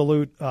huge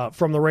salute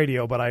from the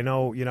radio, but I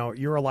know,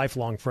 you're a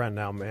lifelong friend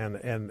now, man,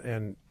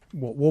 and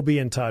we'll be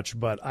in touch.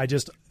 But I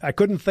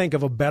couldn't think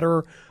of a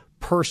better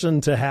person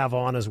to have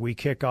on as we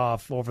kick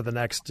off over the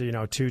next,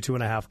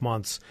 2.5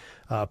 months.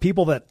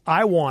 People that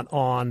I want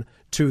on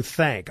to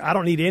thank. I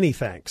don't need any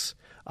thanks.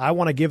 I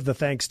want to give the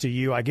thanks to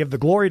you. I give the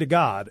glory to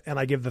God, and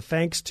I give the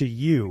thanks to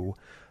you.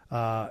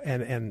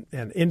 And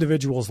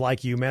individuals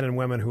like you, men and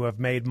women who have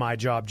made my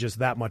job just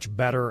that much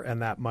better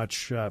and that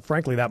much,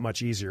 frankly, that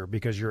much easier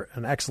because you're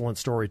an excellent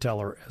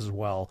storyteller as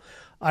well.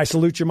 I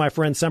salute you, my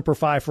friend. Semper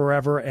Fi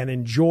forever, and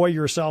enjoy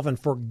yourself. And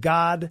for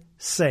God's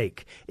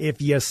sake,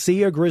 if you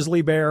see a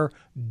grizzly bear,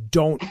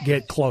 don't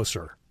get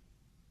closer.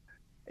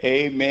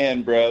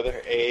 Amen,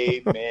 brother.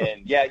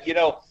 Amen. Yeah,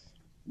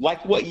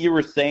 like what you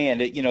were saying,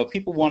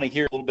 people want to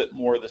hear a little bit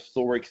more of the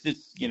story because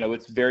it's,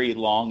 it's very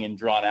long and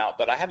drawn out.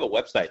 But I have a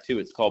website, too.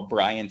 It's called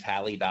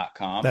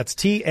BrianTalley.com. That's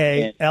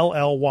Tally,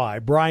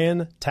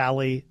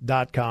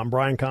 BrianTalley.com.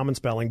 Brian, common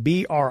spelling,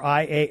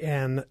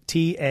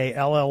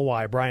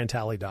 BrianTalley,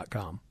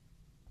 BrianTalley.com.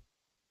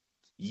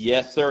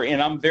 Yes, sir.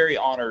 And I'm very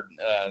honored,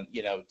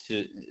 to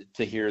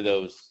hear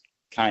those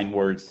kind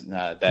words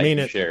that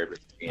you shared.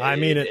 I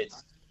mean it.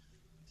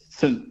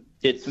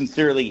 It's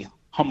sincerely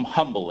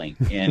humbling,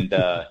 and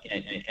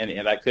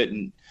I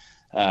couldn't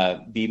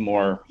be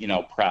more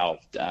proud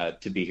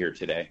to be here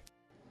today.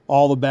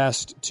 All the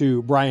best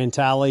to Brian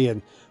Talley,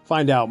 and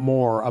find out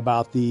more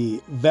about the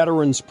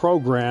Veterans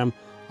Program,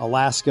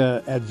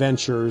 Alaska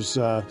Adventures.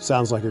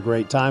 Sounds like a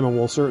great time, and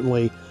we'll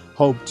certainly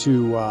hope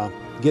to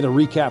get a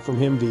recap from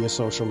him via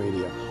social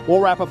media. We'll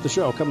wrap up the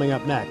show coming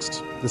up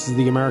next. This is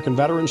the American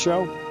Veterans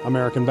Show,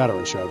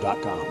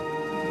 AmericanVeteransShow.com.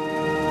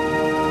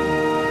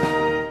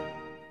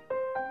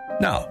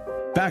 Now,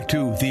 back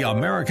to the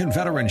American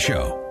Veteran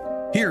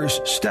Show.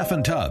 Here's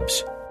Stephen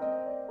Tubbs.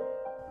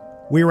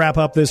 We wrap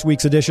up this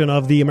week's edition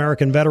of the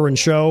American Veteran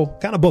Show,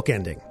 kind of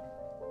bookending.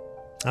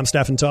 I'm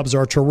Stephen Tubbs,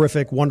 our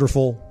terrific,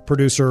 wonderful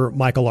producer,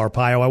 Michael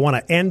Arpaio. I want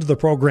to end the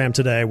program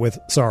today with,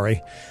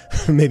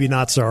 maybe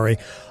not sorry,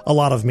 a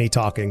lot of me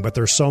talking, but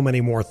there's so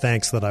many more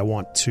thanks that I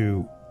want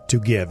to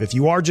give. If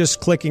you are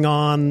just clicking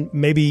on,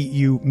 maybe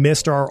you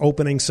missed our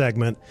opening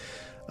segment,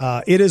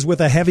 it is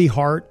with a heavy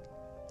heart,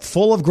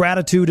 full of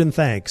gratitude and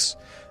thanks,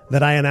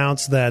 that I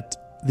announce that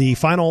the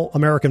final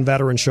American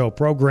Veteran Show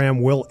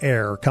program will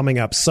air coming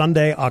up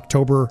Sunday,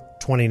 October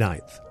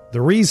 29th.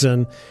 The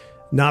reason,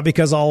 not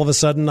because all of a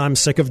sudden I'm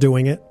sick of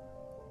doing it.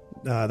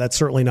 That's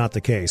certainly not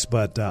the case.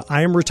 But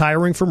I am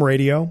retiring from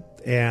radio,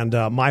 and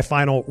my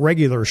final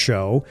regular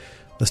show,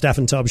 the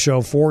Stephen Tubbs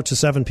Show, 4 to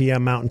 7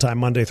 p.m. Mountain Time,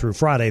 Monday through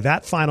Friday,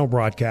 that final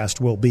broadcast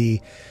will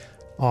be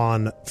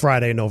on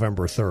Friday,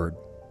 November 3rd.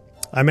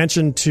 I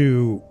mentioned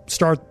to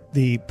start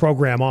the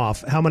program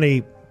off how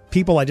many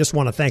people I just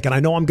want to thank. And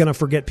I know I'm going to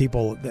forget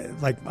people.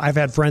 Like I've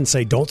had friends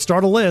say, don't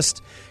start a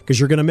list because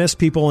you're going to miss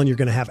people and you're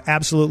going to have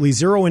absolutely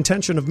zero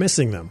intention of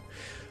missing them.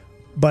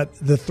 But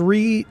the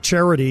 3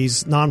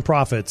 charities,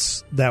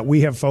 nonprofits that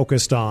we have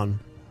focused on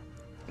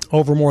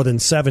over more than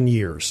 7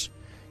 years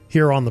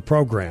here on the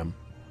program,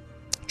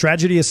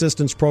 Tragedy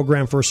Assistance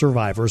Program for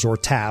Survivors, or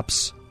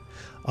TAPS,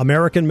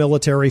 American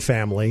Military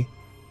Family,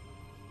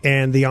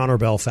 and the Honor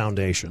Bell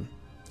Foundation.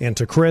 And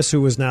to Chris,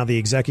 who is now the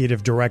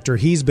executive director,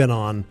 he's been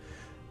on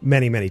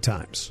many, many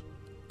times.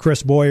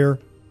 Chris Boyer,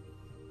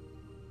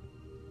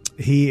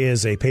 he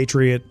is a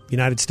patriot,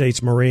 United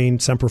States Marine,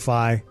 Semper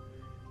Fi.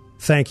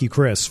 Thank you,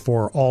 Chris,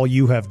 for all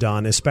you have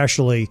done,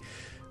 especially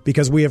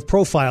because we have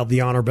profiled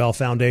the Honor Bell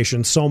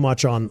Foundation so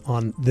much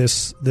on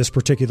this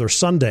particular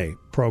Sunday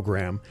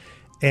program,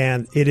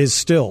 and it is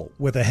still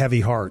with a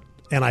heavy heart,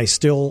 and I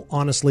still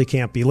honestly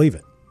can't believe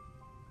it.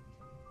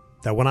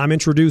 That when I'm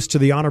introduced to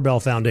the Honor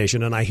Bell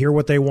Foundation and I hear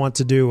what they want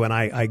to do and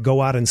I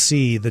go out and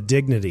see the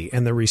dignity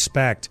and the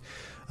respect,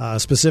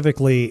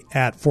 specifically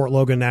at Fort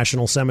Logan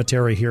National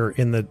Cemetery here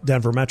in the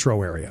Denver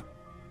metro area,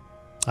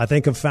 I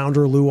think of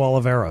founder Lou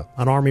Oliveira,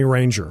 an Army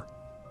Ranger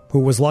who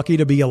was lucky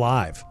to be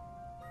alive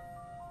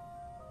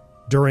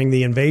during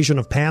the invasion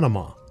of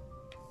Panama.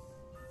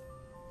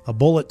 A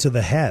bullet to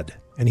the head,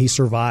 and he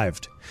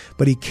survived.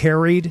 But he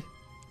carried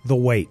the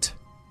weight.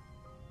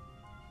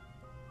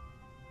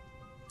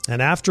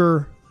 And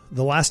after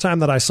the last time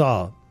that I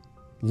saw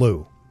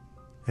Lou,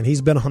 and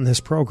he's been on this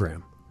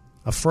program,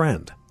 a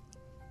friend,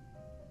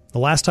 the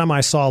last time I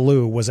saw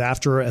Lou was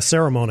after a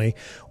ceremony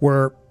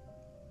where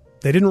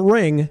they didn't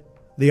ring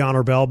the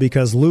honor bell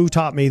because Lou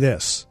taught me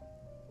this.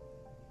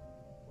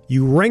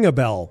 You ring a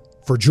bell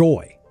for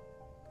joy.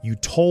 You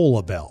toll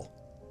a bell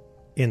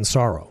in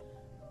sorrow.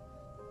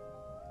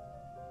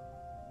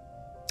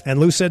 And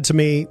Lou said to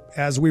me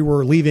as we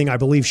were leaving, I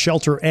believe,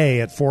 Shelter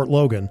A at Fort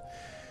Logan,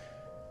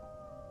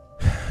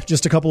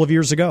 just a couple of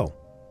years ago,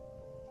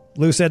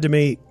 Lou said to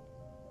me,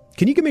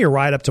 "Can you give me a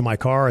ride up to my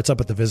car? It's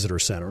up at the visitor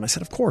center." And I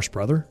said, "Of course,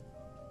 brother."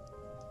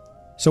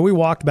 So we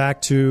walked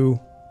back to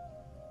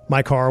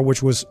my car,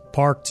 which was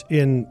parked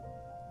in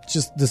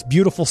just this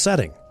beautiful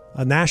setting,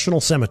 a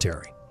national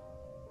cemetery.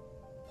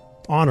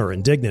 Honor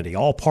and dignity,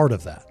 all part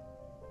of that.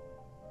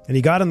 And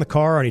he got in the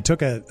car and he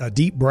took a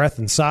deep breath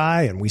and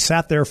sigh, and we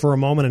sat there for a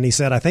moment, and he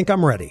said, "I think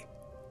I'm ready.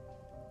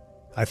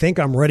 I think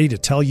I'm ready to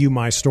tell you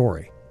my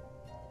story."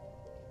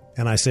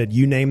 And I said,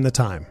 "You name the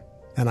time,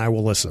 and I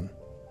will listen."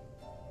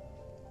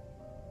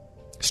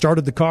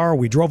 Started the car.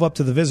 We drove up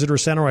to the visitor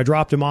center. I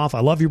dropped him off. "I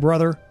love you,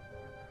 brother."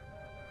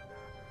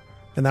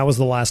 And that was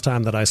the last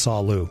time that I saw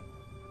Lou.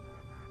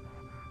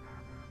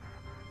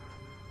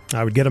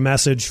 I would get a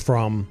message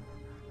from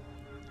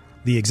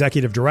the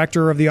executive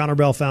director of the Honor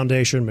Bell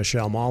Foundation,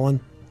 Michelle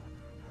Mullen,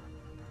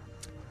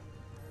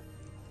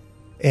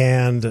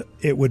 and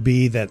it would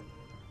be that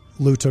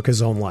Lou took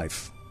his own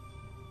life.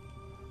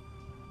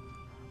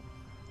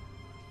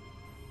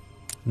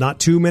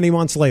 Not too many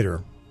months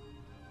later,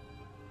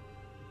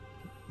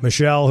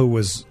 Michelle, who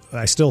was,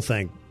 I still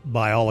think,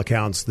 by all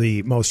accounts,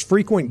 the most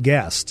frequent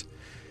guest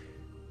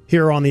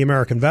here on the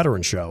American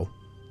Veteran Show,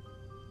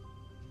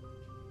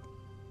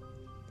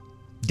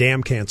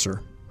 damn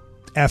cancer,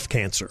 F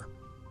cancer.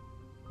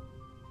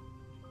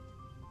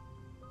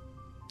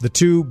 The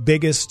two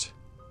biggest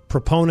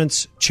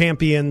proponents,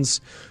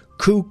 champions,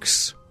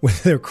 kooks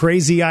with their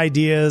crazy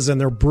ideas and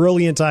their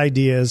brilliant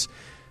ideas,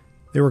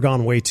 they were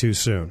gone way too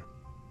soon.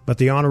 But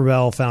the Honor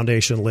Bell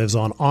Foundation lives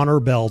on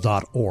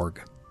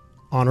honorbell.org.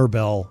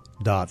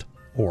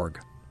 Honorbell.org.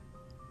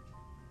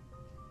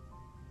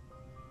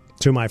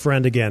 To my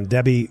friend again,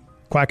 Debbie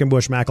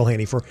Quackenbush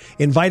McElhaney, for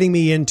inviting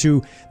me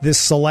into this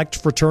select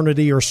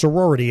fraternity or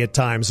sorority at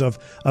times of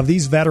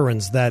these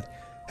veterans that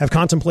have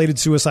contemplated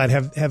suicide,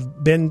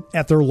 have been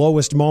at their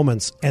lowest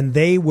moments, and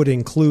they would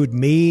include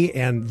me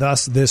and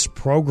thus this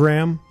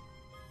program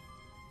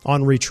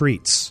on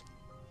retreats.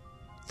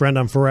 Friend,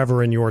 I'm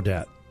forever in your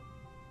debt.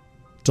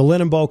 To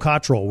Lynn and Bo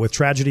Cottrell with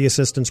Tragedy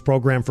Assistance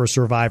Program for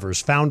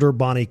Survivors, founder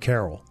Bonnie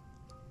Carroll.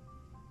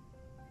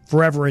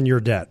 Forever in your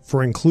debt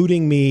for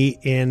including me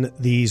in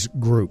these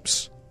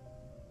groups.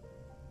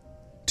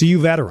 To you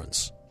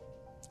veterans,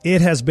 it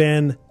has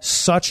been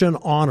such an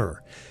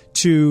honor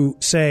to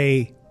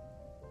say,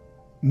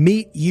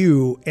 meet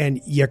you, and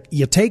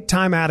you take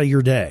time out of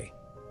your day.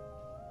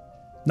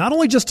 Not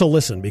only just to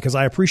listen, because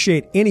I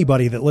appreciate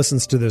anybody that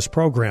listens to this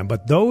program,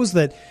 but those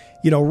that,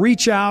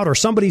 reach out or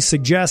somebody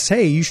suggests,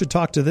 hey, you should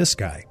talk to this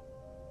guy.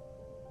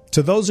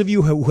 To those of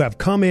you who have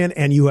come in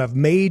and you have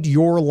made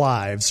your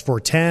lives for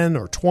 10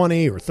 or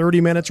 20 or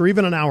 30 minutes or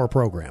even an hour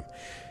program,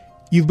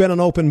 you've been an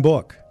open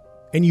book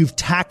and you've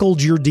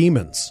tackled your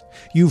demons.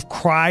 You've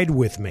cried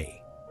with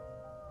me.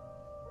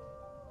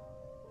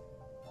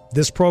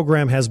 This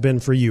program has been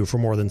for you for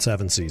more than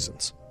 7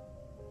 seasons.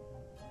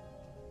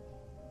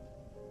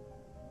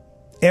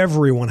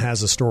 Everyone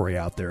has a story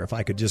out there, if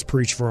I could just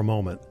preach for a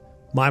moment.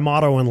 My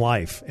motto in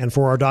life, and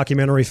for our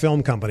documentary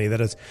film company that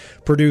has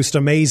produced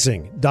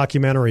amazing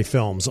documentary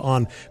films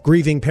on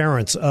grieving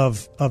parents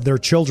of their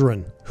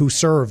children who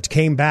served,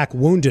 came back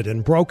wounded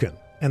and broken,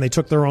 and they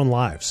took their own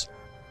lives.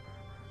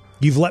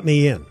 You've let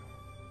me in.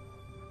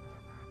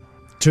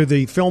 To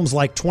the films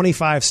like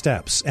 25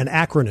 Steps, an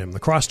acronym, the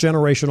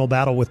cross-generational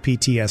battle with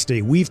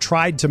PTSD. We've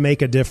tried to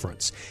make a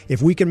difference.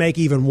 If we can make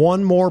even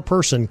one more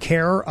person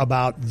care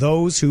about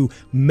those who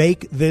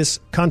make this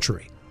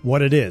country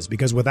what it is,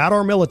 because without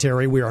our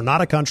military, we are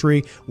not a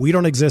country. We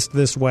don't exist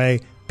this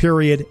way,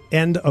 period.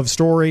 End of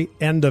story,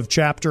 end of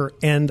chapter,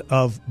 end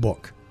of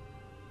book.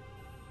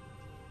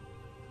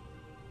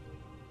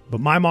 But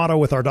my motto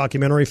with our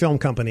documentary film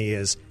company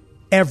is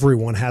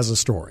everyone has a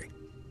story.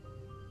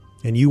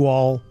 And you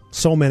all,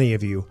 so many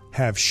of you,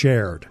 have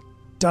shared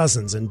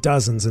dozens and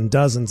dozens and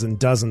dozens and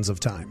dozens of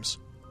times.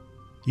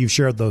 You've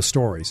shared those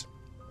stories.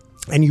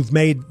 And you've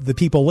made the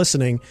people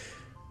listening,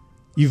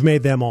 you've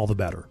made them all the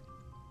better.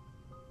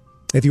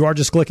 If you are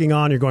just clicking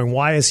on, you're going,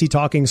 why is he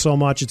talking so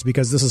much? It's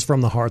because this is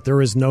from the heart.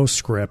 There is no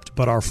script,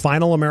 but our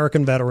final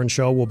American Veteran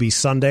Show will be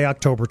Sunday,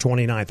 October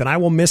 29th, and I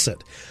will miss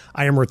it.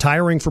 I am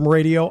retiring from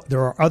radio. There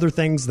are other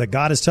things that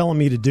God is telling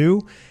me to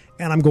do,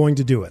 and I'm going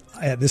to do it.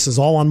 This is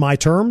all on my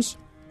terms.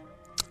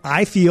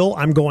 I feel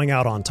I'm going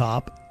out on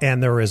top,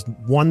 and there is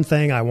one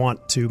thing I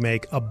want to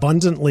make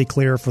abundantly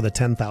clear for the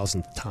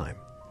 10,000th time.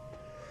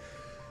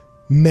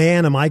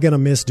 Man, am I going to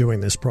miss doing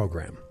this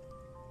program.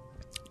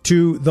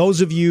 To those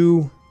of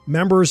you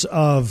members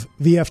of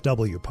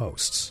VFW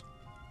Posts,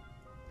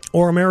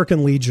 or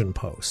American Legion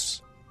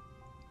posts.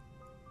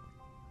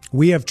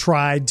 We have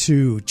tried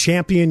to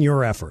champion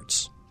your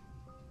efforts.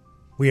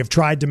 We have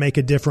tried to make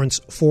a difference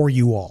for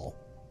you all.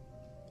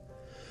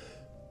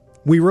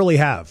 We really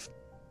have.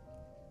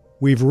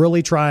 We've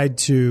really tried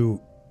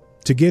to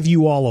give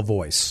you all a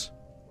voice.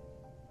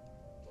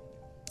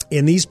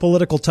 In these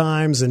political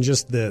times and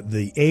just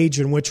the age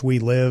in which we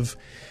live,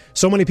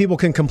 so many people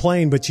can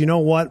complain, but you know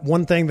what?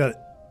 One thing that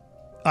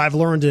I've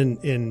learned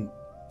in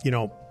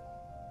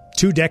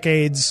 2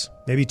 decades,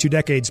 maybe 2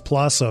 decades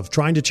plus of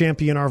trying to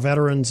champion our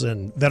veterans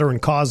and veteran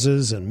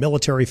causes and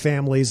military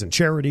families and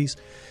charities,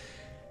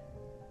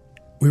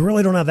 we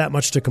really don't have that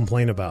much to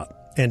complain about.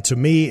 And to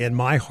me, in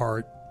my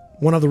heart,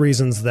 one of the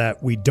reasons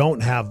that we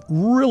don't have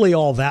really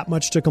all that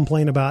much to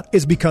complain about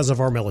is because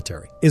of our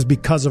military, is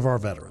because of our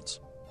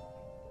veterans.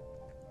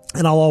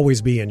 And I'll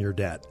always be in your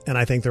debt. And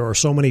I think there are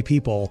so many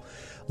people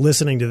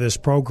listening to this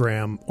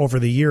program over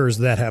the years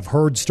that have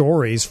heard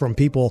stories from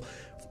people,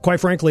 quite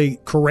frankly,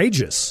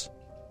 courageous.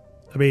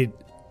 I mean,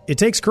 it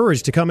takes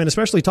courage to come in,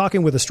 especially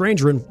talking with a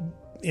stranger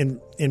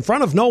in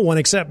front of no one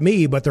except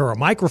me, but there are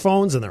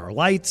microphones and there are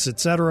lights,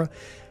 etc.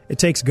 It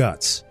takes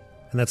guts,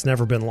 and that's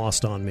never been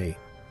lost on me.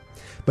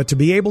 But to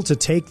be able to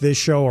take this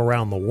show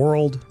around the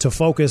world, to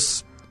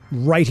focus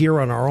right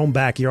here on our own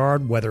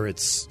backyard, whether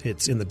it's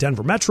in the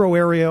Denver metro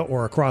area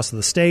or across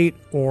the state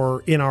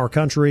or in our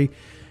country,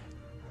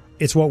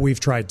 it's what we've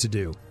tried to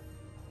do.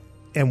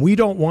 And we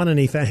don't want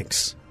any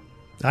thanks.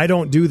 I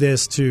don't do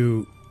this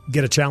to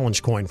get a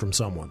challenge coin from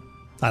someone.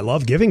 I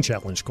love giving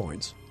challenge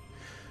coins.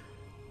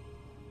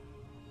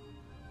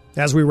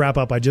 As we wrap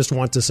up, I just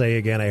want to say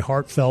again a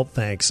heartfelt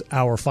thanks.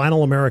 Our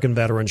final American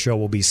Veteran Show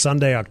will be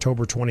Sunday,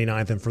 October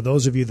 29th. And for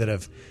those of you that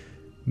have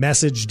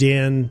messaged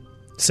in,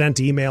 sent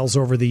emails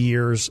over the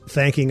years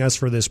thanking us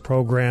for this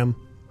program,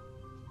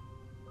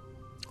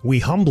 we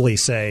humbly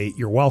say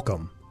you're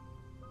welcome.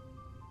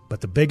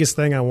 But the biggest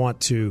thing I want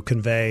to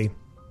convey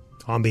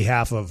on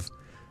behalf of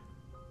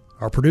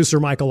our producer,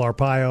 Michael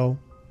Arpaio,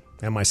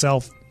 and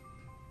myself,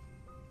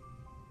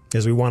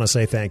 is we want to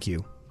say thank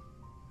you.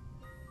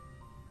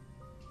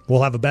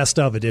 We'll have a best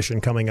of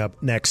edition coming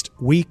up next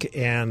week,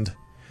 and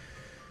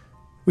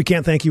we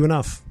can't thank you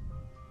enough.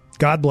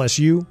 God bless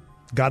you.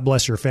 God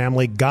bless your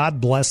family. God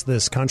bless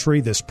this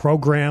country, this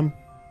program,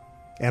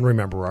 and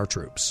remember our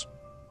troops.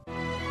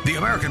 The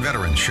American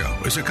Veterans Show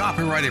is a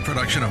copyrighted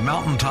production of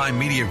Mountain Time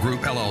Media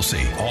Group,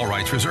 LLC. All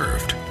rights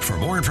reserved. For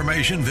more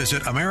information,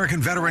 visit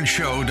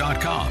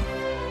AmericanVeteranShow.com.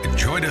 And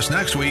join us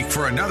next week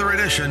for another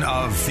edition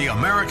of The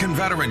American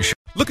Veterans Show.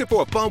 Looking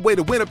for a fun way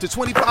to win up to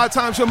 25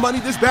 times your money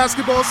this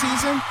basketball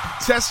season?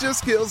 Test your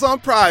skills on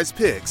Prize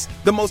Picks,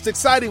 the most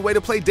exciting way to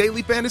play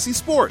daily fantasy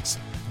sports.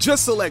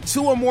 Just select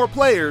 2 or more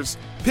players,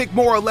 pick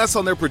more or less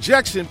on their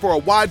projection for a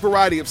wide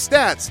variety of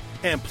stats,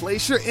 and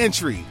place your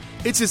entry.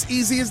 It's as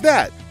easy as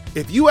that.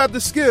 If you have the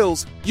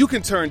skills, you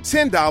can turn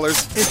 $10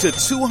 into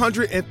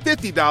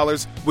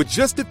 $250 with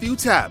just a few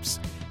taps.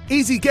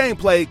 Easy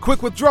gameplay,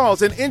 quick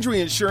withdrawals, and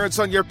injury insurance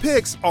on your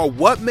picks are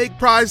what make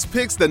Prize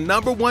Picks the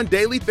 #1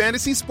 daily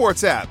fantasy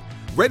sports app.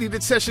 Ready to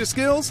test your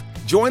skills?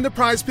 Join the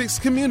Prize Picks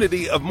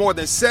community of more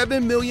than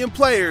 7 million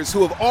players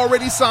who have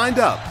already signed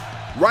up.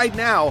 Right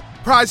now,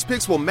 Prize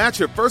Picks will match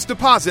your first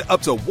deposit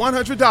up to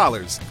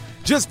 $100.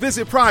 Just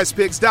visit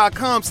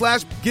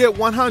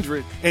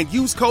prizepicks.com/get100 and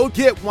use code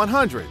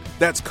GET100.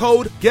 That's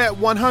code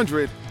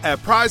GET100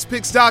 at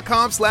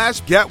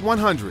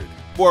prizepicks.com/get100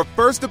 for a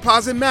first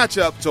deposit match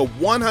up to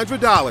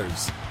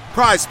 $100.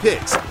 Prize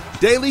Picks,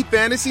 daily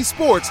fantasy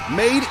sports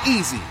made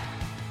easy.